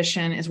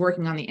exhibition is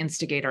working on the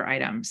instigator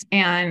items.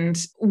 And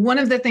one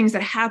of the things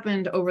that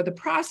happened over the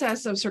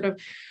process of sort of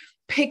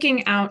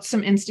picking out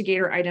some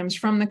instigator items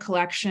from the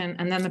collection,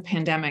 and then the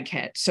pandemic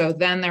hit. So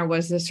then there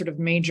was this sort of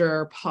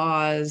major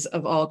pause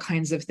of all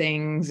kinds of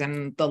things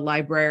and the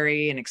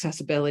library and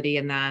accessibility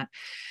and that.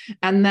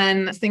 And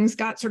then things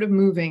got sort of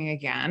moving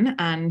again,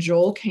 and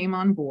Joel came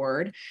on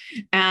board.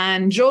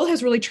 And Joel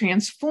has really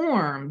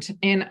transformed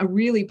in a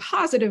really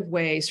positive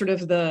way, sort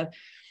of the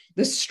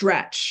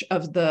stretch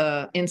of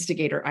the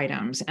instigator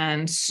items.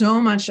 And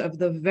so much of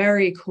the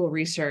very cool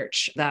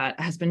research that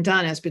has been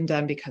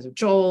done because of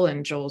Joel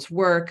and Joel's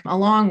work,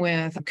 along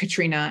with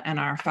Katrina and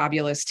our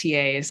fabulous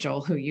TAs,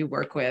 Joel, who you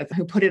work with,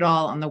 who put it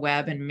all on the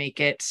web and make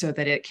it so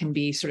that it can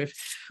be sort of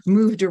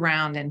moved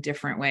around in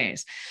different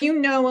ways. You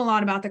know a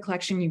lot about the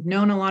collection, you've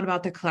known a lot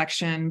about the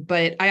collection,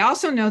 but I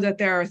also know that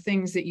there are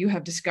things that you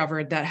have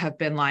discovered that have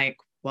been like,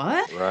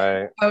 what?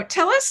 Right. Oh,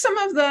 tell us some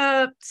of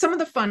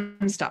the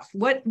fun stuff.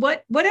 What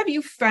have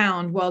you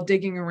found while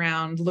digging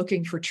around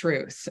looking for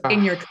truth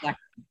in your collection?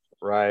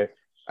 Right.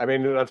 I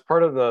mean, that's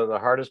part of the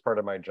hardest part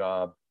of my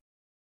job,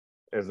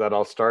 is that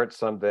I'll start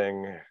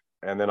something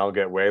and then I'll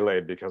get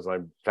waylaid because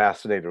I'm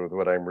fascinated with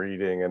what I'm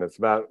reading, and it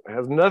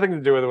has nothing to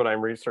do with what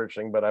I'm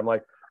researching, but I'm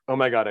like, oh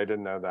my God, I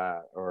didn't know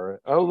that,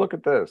 or oh, look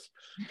at this.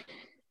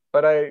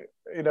 But I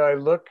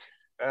look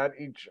at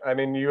each, I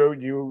mean,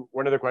 you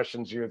one of the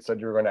questions you had said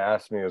you were going to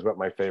ask me is what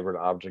my favorite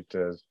object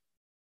is.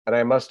 And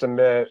I must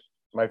admit,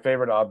 my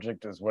favorite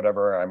object is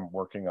whatever I'm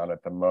working on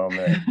at the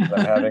moment.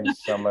 I'm having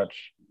so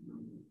much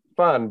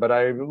fun. But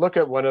I look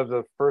at one of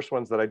the first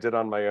ones that I did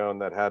on my own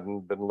that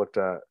hadn't been looked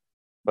at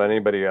by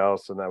anybody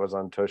else, and that was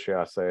on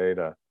Toshiasa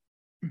Eda.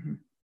 Mm-hmm.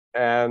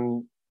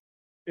 And,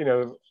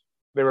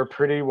 they were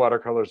pretty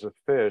watercolors of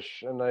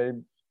fish. And I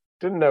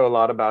didn't know a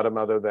lot about him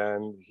other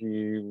than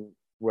he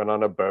went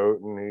on a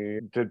boat and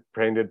he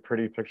painted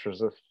pretty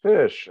pictures of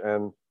fish.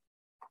 And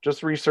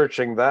just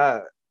researching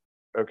that,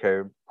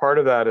 okay, part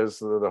of that is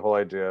the whole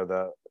idea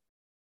that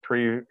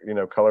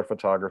color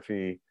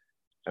photography,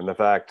 and the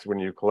fact when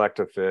you collect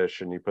a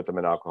fish and you put them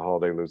in alcohol,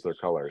 they lose their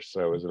colors.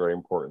 So it was very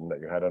important that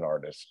you had an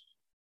artist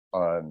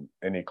on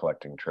any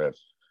collecting trip.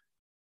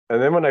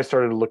 And then when I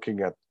started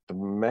looking at the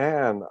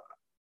man,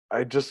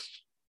 I just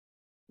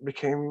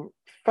became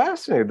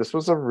fascinated. This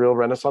was a real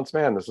Renaissance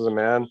man. This is a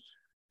man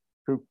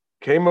who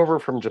came over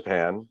from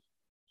Japan,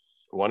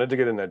 wanted to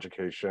get an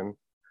education.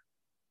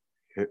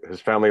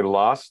 His family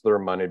lost their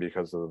money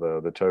because of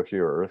the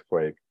Tokyo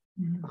earthquake.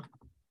 Mm-hmm.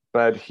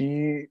 But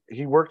he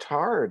worked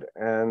hard,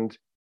 and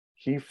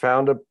he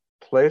found a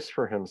place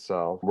for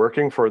himself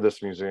working for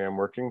this museum,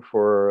 working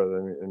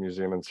for the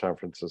museum in San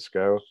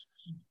Francisco.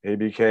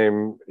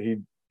 He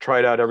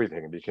tried out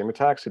everything. He became a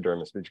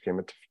taxidermist, he became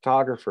a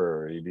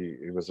photographer.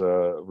 He was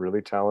a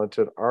really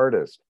talented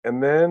artist.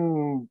 And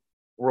then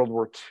World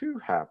War II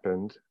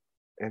happened,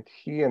 and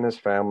he and his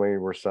family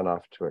were sent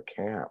off to a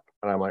camp.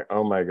 And I'm like,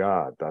 oh my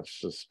God,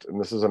 and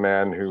this is a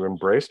man who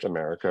embraced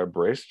America,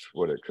 embraced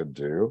what it could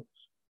do,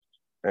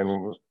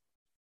 and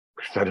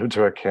sent him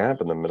to a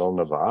camp in the middle of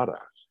Nevada.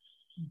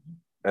 Mm-hmm.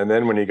 And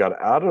then when he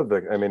got out of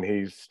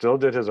he still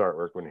did his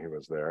artwork when he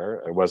was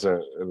there. It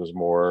was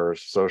more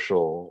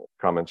social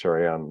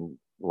commentary on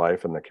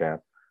life in the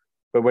camp.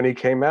 But when he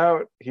came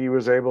out, he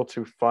was able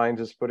to find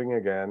his footing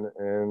again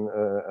in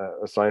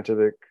a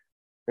scientific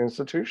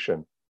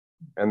institution.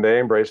 And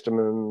they embraced him,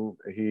 and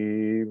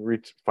he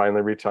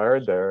finally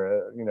retired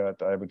there,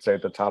 I would say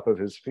at the top of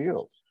his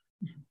field.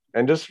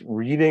 And just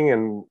reading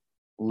and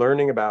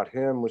learning about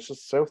him was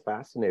just so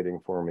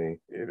fascinating for me.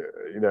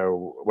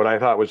 What I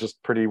thought was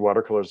just pretty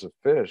watercolors of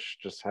fish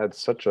just had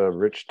such a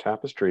rich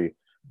tapestry.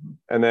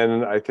 And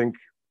then I think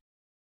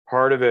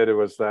part of it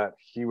was that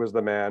he was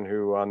the man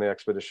who, on the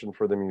expedition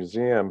for the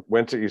museum,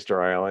 went to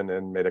Easter Island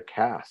and made a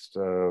cast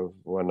of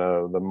one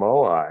of the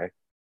moai.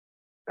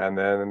 And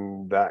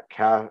then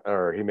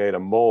he made a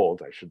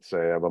mold, I should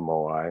say, of a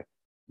moai.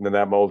 And then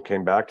that mold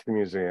came back to the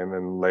museum,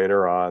 and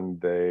later on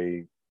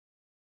they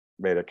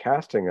made a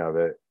casting of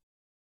it.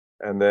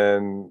 And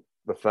then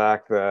the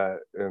fact that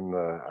in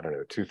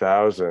the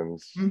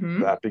 2000s,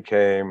 mm-hmm. that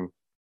became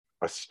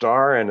a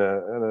star in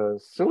a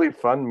silly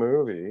fun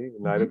movie,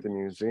 Night mm-hmm. at the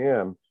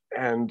Museum.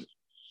 And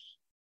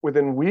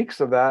within weeks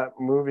of that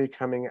movie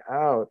coming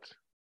out,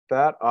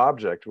 that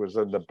object was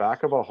in the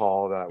back of a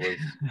hall that was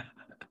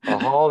a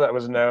hall that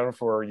was known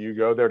for, you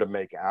go there to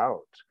make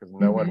out, because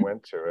no mm-hmm. one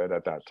went to it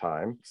at that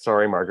time.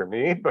 Sorry, Margaret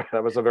Mead, but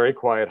that was a very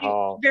quiet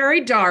hall.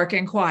 Very dark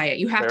and quiet.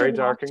 You have to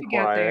walk to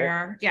get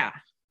there. Yeah.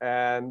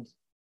 And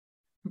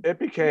it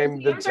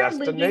became the Museums are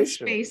living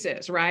destination.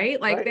 spaces,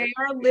 right? Like Right. they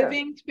are Yeah.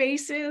 living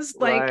spaces,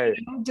 like Right.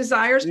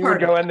 Desire's You part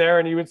would of go it. in there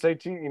and you would say,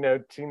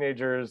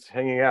 teenagers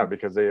hanging out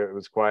because it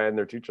was quiet and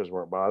their teachers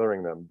weren't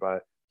bothering them.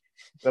 But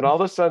then all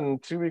of a sudden,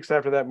 2 weeks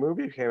after that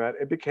movie came out,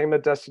 it became a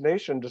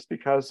destination just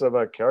because of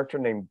a character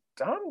named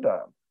Dum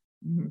Dum.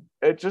 Mhm.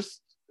 It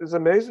just is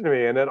amazing to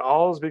me. And it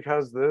all is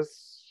because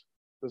this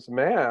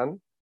man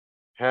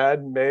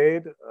had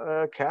made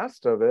a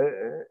cast of it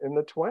in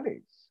the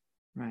 20s.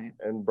 Right.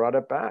 And brought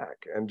it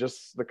back. And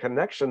just the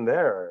connection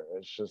there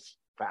is just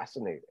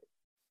fascinating.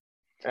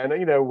 And,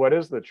 what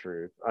is the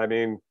truth? I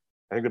mean,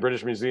 I think the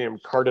British Museum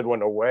carted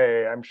one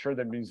away. I'm sure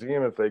the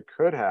museum, if they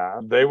could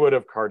have, they would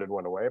have carted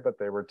one away, but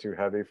they were too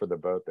heavy for the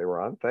boat they were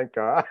on, thank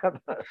God.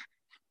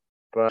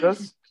 But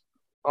just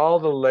all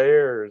the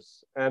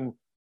layers. And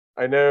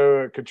I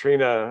know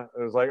Katrina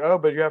was like, oh,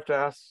 but you have to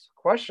ask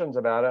questions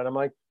about it. And I'm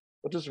like,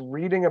 well, just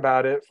reading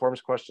about it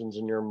forms questions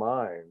in your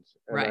mind.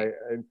 And Right.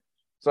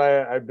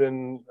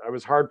 I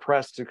was hard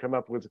pressed to come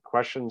up with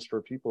questions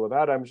for people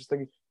about it. I'm just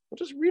thinking, well,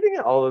 just reading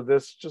all of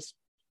this just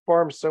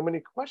forms so many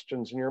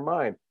questions in your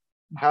mind.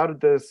 How did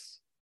this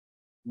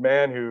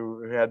man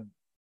who had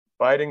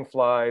biting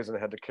flies and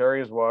had to carry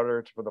his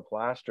water for the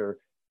plaster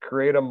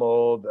create a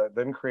mold that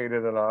then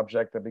created an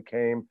object that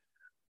became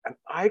an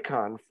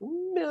icon for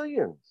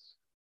millions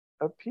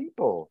of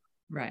people?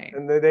 Right.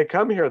 And they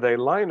come here, they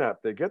line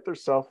up, they get their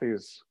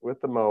selfies with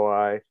the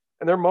moai,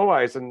 and there are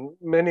moais in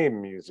many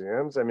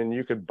museums. I mean,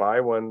 you could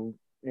buy one,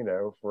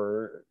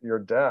 for your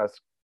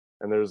desk.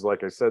 And there's,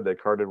 like I said, they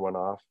carted one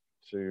off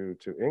to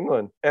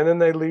England, and then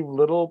they leave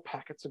little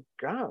packets of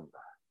gum.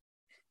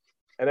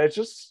 And it's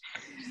just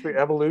the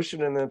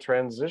evolution and the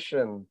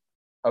transition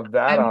of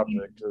that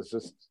object is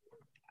just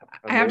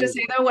amazing. I have to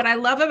say, though, what I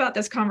love about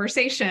this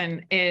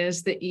conversation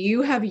is that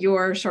you have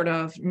your sort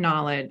of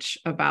knowledge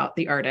about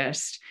the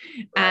artist.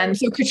 Right. And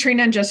so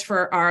Katrina, just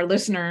for our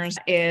listeners,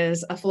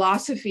 is a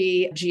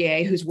philosophy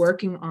GA who's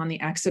working on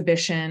the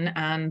exhibition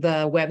and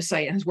the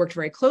website and has worked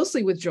very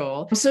closely with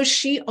Joel. So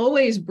she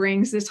always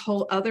brings this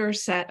whole other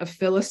set of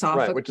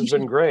philosophical... Right, which has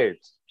been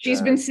great. She's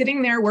been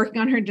sitting there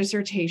working on her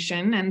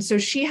dissertation. And so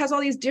she has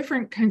all these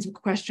different kinds of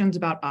questions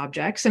about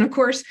objects. And of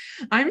course,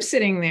 I'm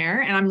sitting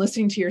there and I'm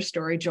listening to your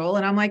story, Joel.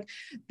 And I'm like,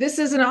 this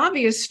is an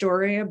obvious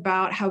story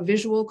about how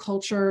visual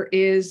culture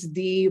is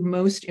the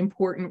most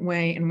important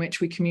way in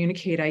which we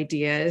communicate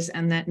ideas.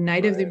 And that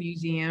Night of the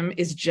Museum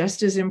is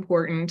just as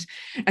important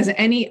as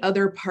any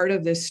other part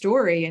of this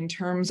story in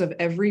terms of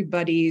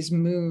everybody's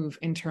move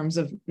in terms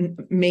of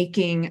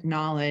making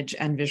knowledge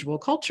and visual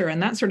culture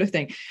and that sort of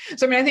thing.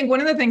 So, I mean, I think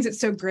one of the things that's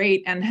so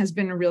great and has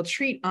been a real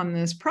treat on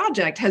this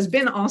project has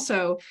been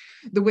also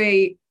the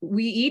way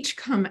we each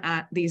come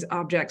at these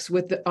objects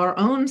with our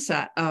own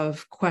set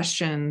of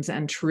questions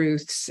and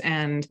truths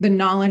and the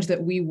knowledge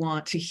that we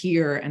want to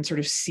hear and sort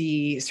of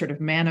see sort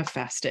of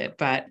manifested.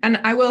 And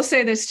I will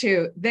say this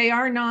too, they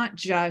are not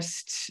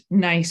just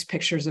nice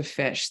pictures of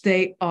fish.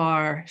 They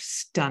are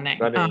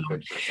stunning.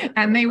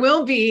 And they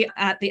will be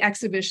at the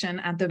exhibition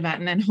at the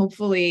Vettin. And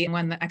hopefully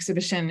when the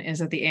exhibition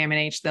is at the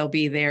AMNH, they'll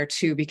be there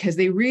too, because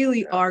they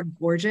really are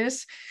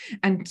gorgeous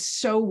and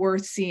so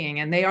worth seeing.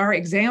 And they are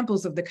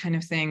examples of the kind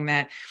of thing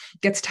that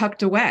gets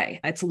tucked away.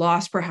 It's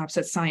lost perhaps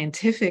at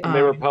scientific. And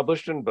they were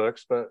published in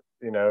books, but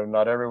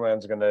not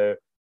everyone's going to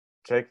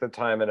take the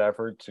time and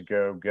effort to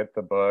go get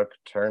the book,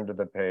 turn to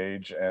the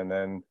page, and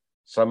then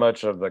so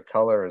much of the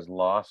color is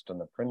lost in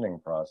the printing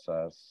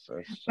process.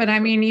 But I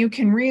mean, you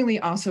can really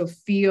also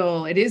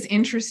feel, it is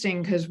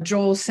interesting because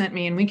Joel sent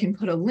me, and we can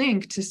put a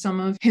link to some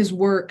of his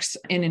works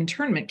in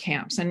internment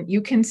camps, and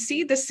you can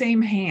see the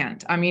same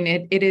hand. I mean,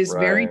 it is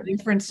very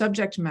different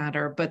subject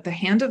matter, but the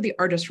hand of the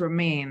artist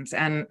remains.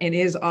 And it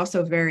is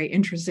also very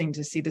interesting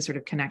to see the sort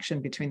of connection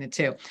between the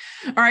two.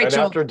 All right, and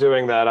Joel. After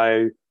doing that,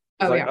 I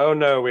was oh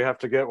no, we have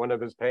to get one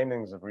of his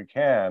paintings if we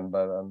can.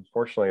 But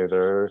unfortunately,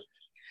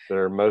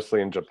 they're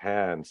mostly in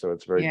Japan, so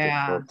it's very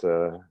difficult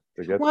to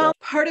get that.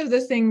 Part of the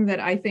thing that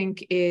I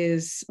think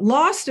is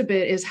lost a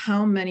bit is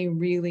how many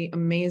really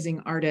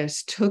amazing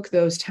artists took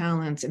those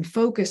talents and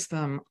focused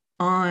them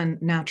on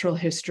natural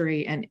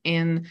history and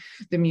in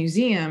the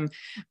museum.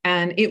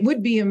 And it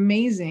would be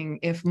amazing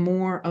if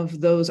more of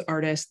those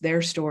artists,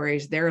 their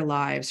stories, their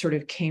lives sort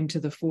of came to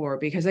the fore,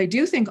 because I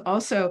do think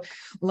also,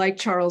 like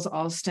Charles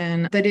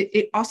Alston, that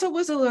it also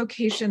was a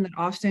location that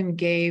often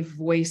gave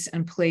voice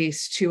and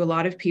place to a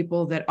lot of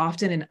people that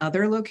often in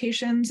other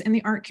locations in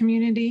the art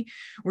community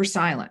were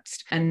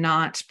silenced and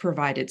not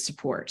provided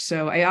support.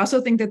 So I also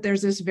think that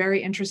there's this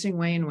very interesting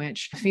way in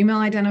which female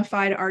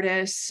identified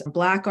artists,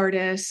 Black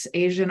artists,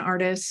 Asian artists,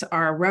 artists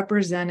are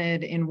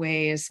represented in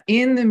ways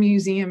in the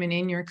museum and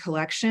in your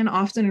collection,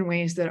 often in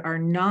ways that are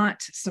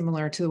not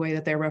similar to the way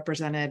that they're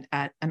represented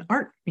at an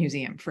art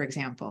museum, for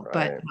example. Right.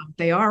 But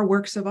they are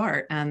works of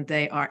art, and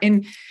they are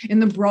in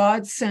the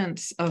broad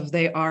sense of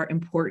they are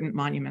important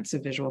monuments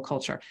of visual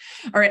culture.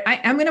 All right,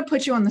 I'm going to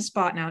put you on the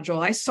spot now,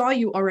 Joel. I saw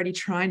you already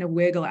trying to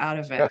wiggle out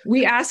of it.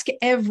 We ask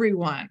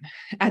everyone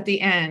at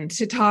the end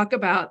to talk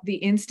about the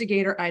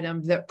instigator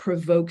item that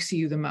provokes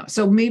you the most.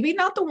 So maybe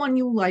not the one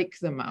you like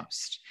the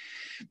most,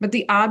 but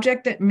the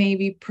object that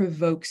maybe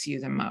provokes you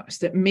the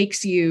most, that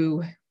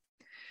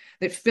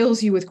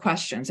fills you with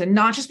questions, and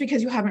not just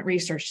because you haven't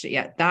researched it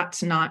yet.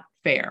 That's not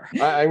fair.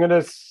 I'm going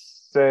to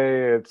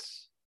say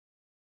it's,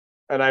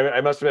 and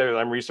I must admit,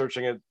 I'm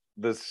researching it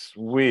this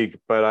week,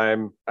 but I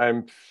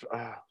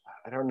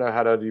don't know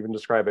how to even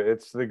describe it.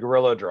 It's the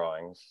gorilla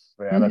drawings,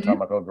 the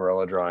anatomical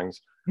gorilla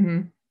drawings.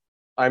 Mm-hmm.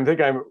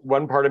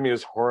 One part of me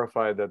is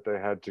horrified that they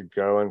had to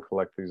go and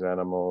collect these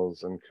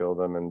animals and kill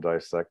them and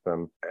dissect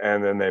them.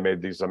 And then they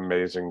made these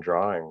amazing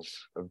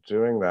drawings of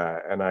doing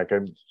that. And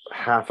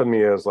half of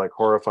me is like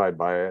horrified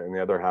by it. And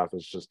the other half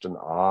is just in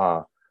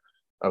awe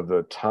of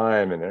the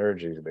time and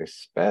energy they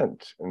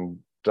spent in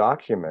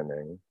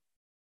documenting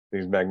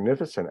these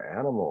magnificent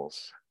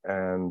animals.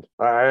 And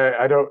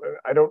I don't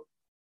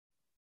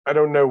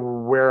know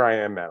where I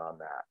am at on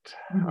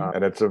that.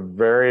 And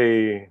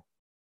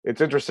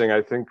it's interesting.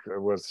 I think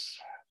I'm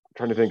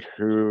trying to think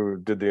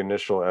who did the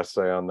initial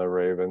essay on the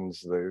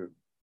ravens.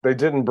 They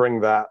didn't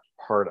bring that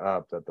part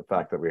up, that the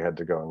fact that we had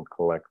to go and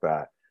collect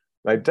that.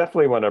 And I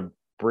definitely want to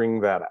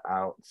bring that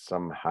out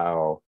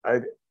somehow.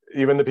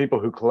 Even the people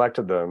who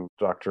collected them,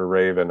 Dr.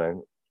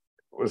 Raven,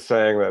 was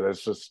saying that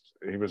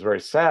he was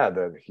very sad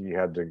that he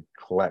had to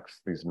collect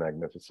these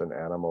magnificent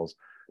animals,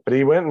 but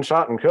he went and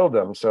shot and killed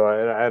them. So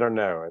I don't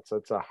know.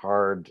 It's a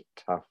hard,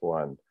 tough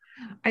one.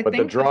 But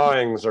the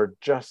drawings are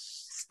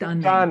just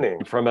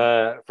stunning from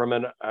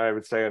an I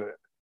would say,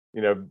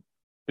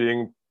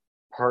 being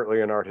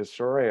partly an art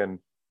historian,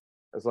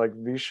 it's like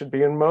these should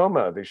be in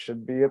MoMA, these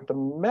should be at the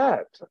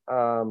Met.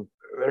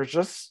 They're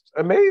just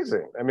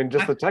amazing. I mean,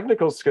 just the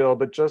technical skill,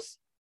 but just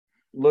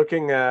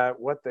looking at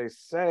what they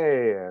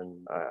say,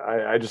 and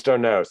I just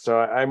don't know. So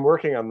I'm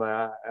working on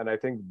that, and I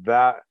think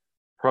that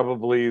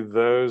probably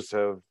those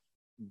have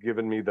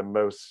given me the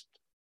most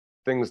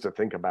things to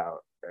think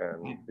about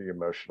and be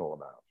emotional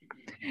about.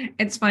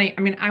 It's funny.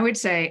 I mean,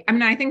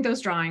 I think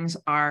those drawings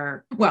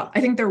are, I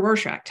think they're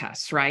Rorschach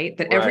tests, right?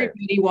 That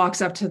everybody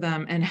walks up to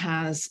them and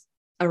has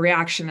a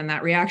reaction, and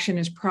that reaction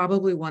is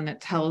probably one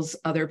that tells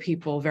other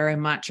people very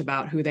much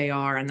about who they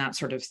are and that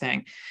sort of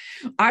thing.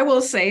 I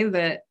will say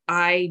that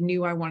I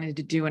knew I wanted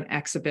to do an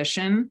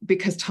exhibition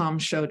because Tom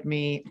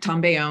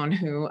Bayonne,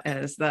 who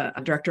is the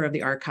director of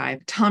the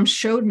archive, Tom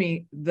showed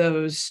me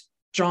those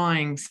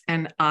drawings,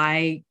 and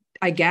I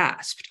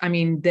gasped. I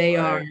mean, they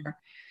are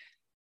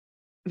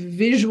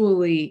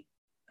visually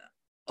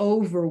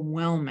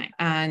overwhelming.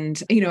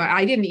 And,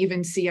 I didn't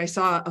even I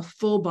saw a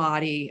full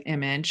body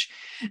image.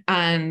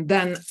 And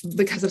then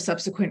because of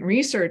subsequent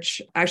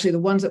research, actually the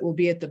ones that will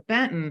be at the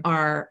Benton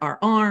are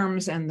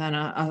arms and then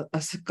a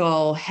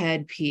skull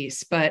head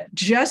piece. But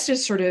just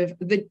as sort of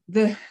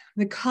the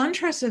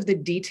contrast of the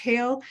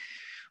detail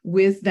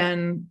with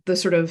then the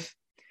sort of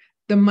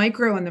the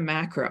micro and the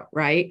macro,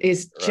 right,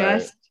 is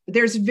just,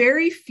 there's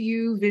very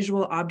few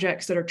visual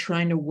objects that are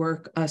trying to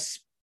work us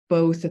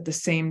both at the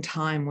same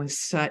time with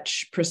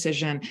such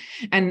precision.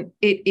 And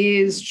it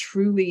is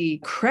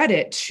truly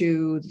credit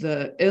to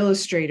the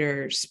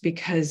illustrators,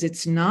 because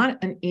it's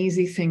not an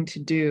easy thing to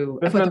do.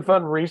 It's been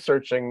fun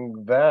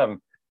researching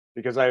them,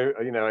 because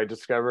I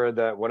discovered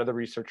that one of the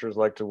researchers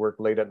liked to work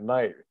late at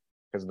night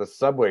because the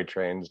subway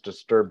trains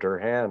disturbed her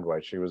hand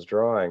while she was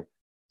drawing.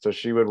 So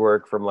she would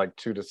work from like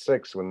 2 to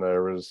 6 when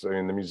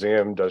the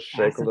museum does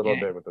shake a little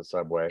bit with the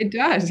subway. It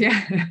does,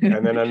 yeah.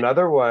 And then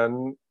another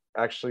one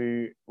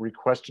actually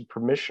requested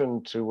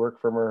permission to work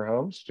from her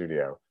home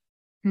studio,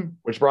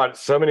 which brought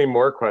so many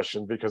more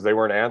questions because they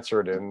weren't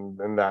answered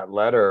in that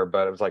letter.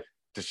 But it was like,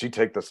 did she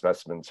take the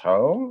specimens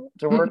home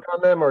to work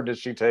on them, or did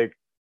she take,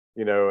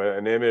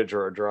 an image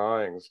or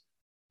drawings?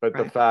 But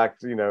the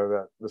fact,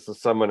 that this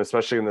is someone,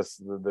 especially in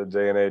the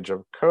day and age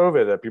of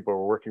COVID, that people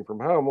were working from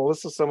home. Well,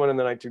 this is someone in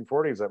the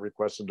 1940s that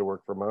requested to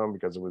work from home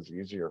because it was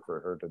easier for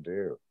her to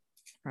do,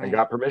 and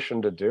got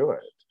permission to do it.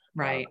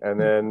 Right. And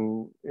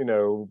then,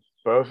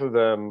 both of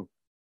them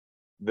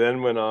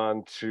then went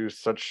on to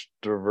such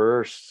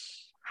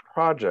diverse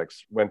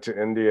projects, went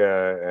to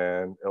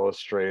India and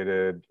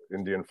illustrated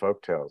Indian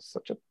folktales,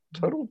 such a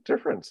total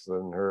difference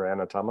than her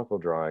anatomical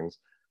drawings.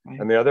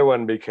 And the other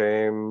one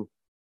became,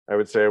 I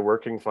would say, a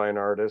working fine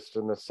artist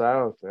in the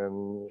South,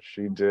 and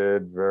she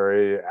did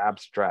very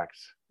abstract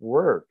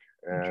work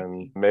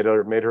and made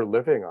her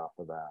living off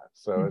of that.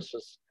 So it's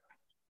just,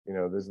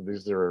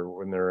 these are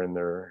when they're in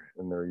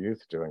their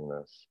youth doing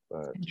this.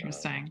 But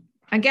interesting.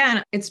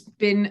 Again, it's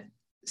been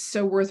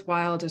so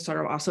worthwhile to sort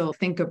of also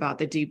think about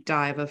the deep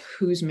dive of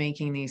who's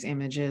making these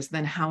images,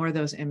 then how are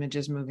those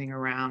images moving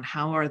around?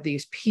 How are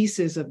these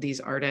pieces of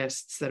these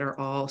artists that are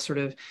all sort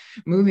of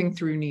moving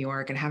through New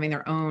York and having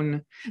their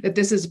own, that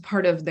this is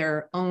part of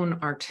their own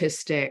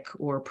artistic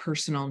or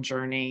personal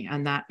journey,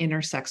 and that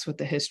intersects with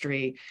the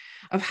history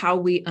of how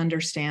we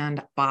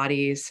understand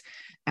bodies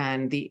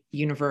and the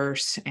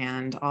universe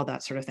and all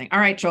that sort of thing. All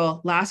right, Joel,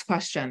 last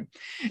question.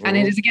 And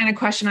it is, again, a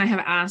question I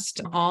have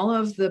asked all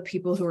of the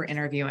people who are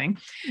interviewing.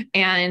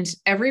 And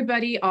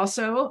everybody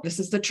also, this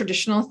is the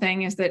traditional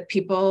thing, is that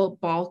people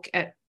balk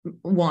at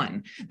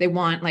one. They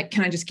want, like,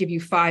 can I just give you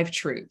 5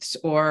 truths?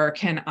 Or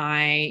can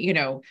I,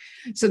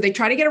 so they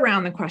try to get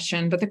around the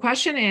question. But the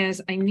question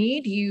is, I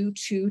need you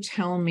to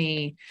tell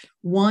me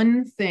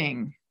one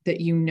thing that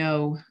you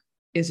know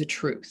is a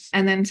truth,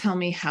 and then tell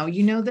me how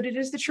you know that it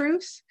is the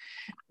truth.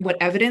 What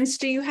evidence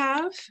do you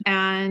have?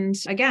 And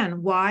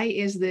again, why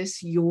is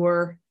this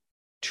your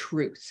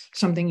truth?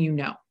 Something you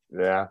know.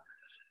 Yeah.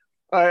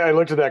 I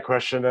looked at that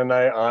question and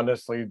I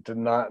honestly did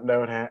not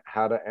know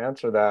how to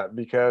answer that,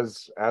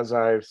 because as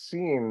I've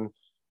seen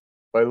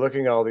by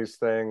looking at all these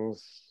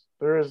things,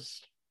 there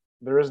is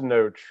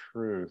no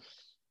truth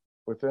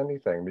with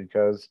anything,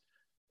 because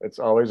it's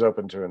always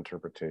open to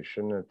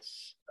interpretation.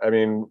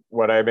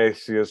 What I may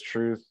see as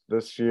truth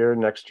this year,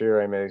 next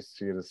year, I may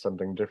see it as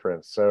something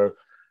different. So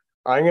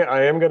I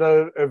am going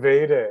to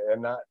evade it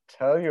and not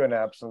tell you an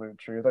absolute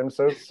truth. I'm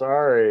so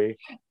sorry.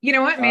 You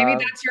know what? Maybe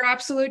that's your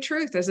absolute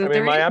truth. Is it?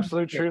 My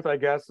absolute truth, I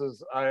guess,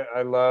 is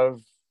I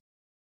love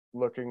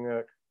looking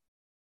at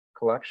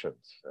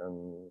collections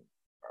and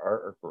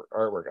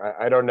artwork.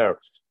 I don't know.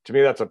 To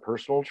me, that's a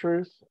personal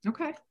truth.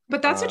 Okay,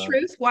 but that's a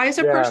truth. Why is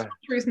a personal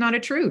truth not a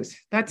truth?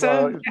 That's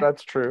true.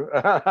 that's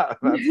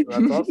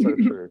also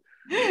true.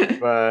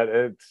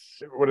 But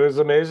what is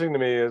amazing to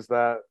me is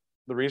that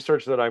the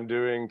research that I'm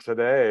doing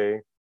today,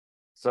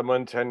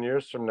 someone 10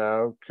 years from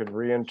now could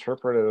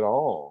reinterpret it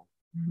all,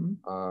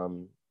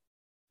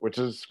 which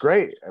is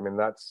great.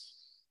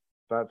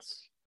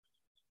 That's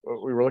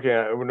what we were looking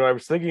at when I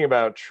was thinking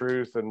about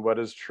truth and what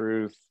is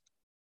truth.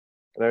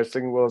 And I was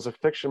thinking, well, is a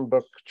fiction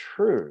book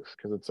truth?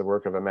 Because it's a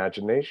work of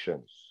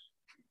imagination.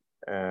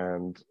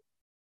 And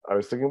I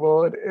was thinking,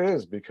 well, it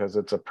is, because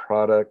it's a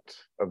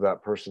product of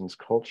that person's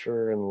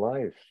culture and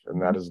life, and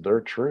that is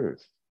their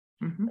truth.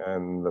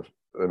 And the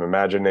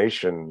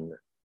imagination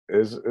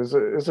is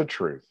a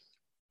truth.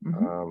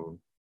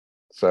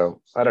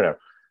 So I don't know.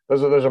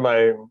 Those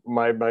are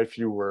my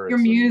few words. Your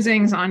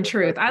musings on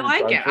truth. I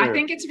like it. I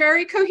think it's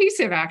very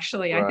cohesive,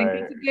 actually. Right. I think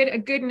it's a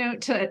good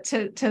note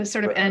to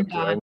sort of end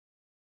on.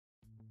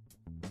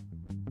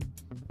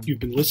 You've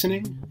been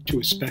listening to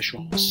a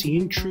special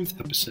Seeing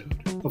Truth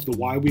episode of the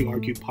Why We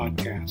Argue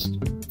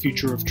podcast,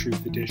 Future of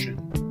Truth edition.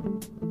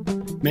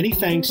 Many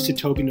thanks to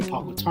Toby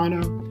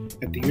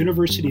Napolitano at the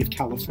University of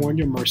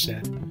California,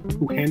 Merced,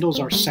 who handles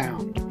our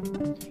sound.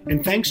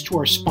 And thanks to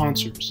our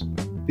sponsors,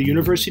 the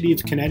University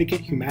of Connecticut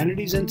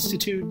Humanities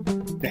Institute,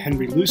 the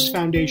Henry Luce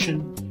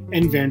Foundation,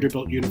 and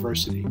Vanderbilt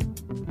University.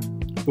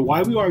 The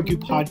Why We Argue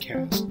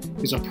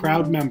podcast is a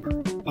proud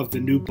member of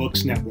the New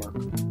Books Network.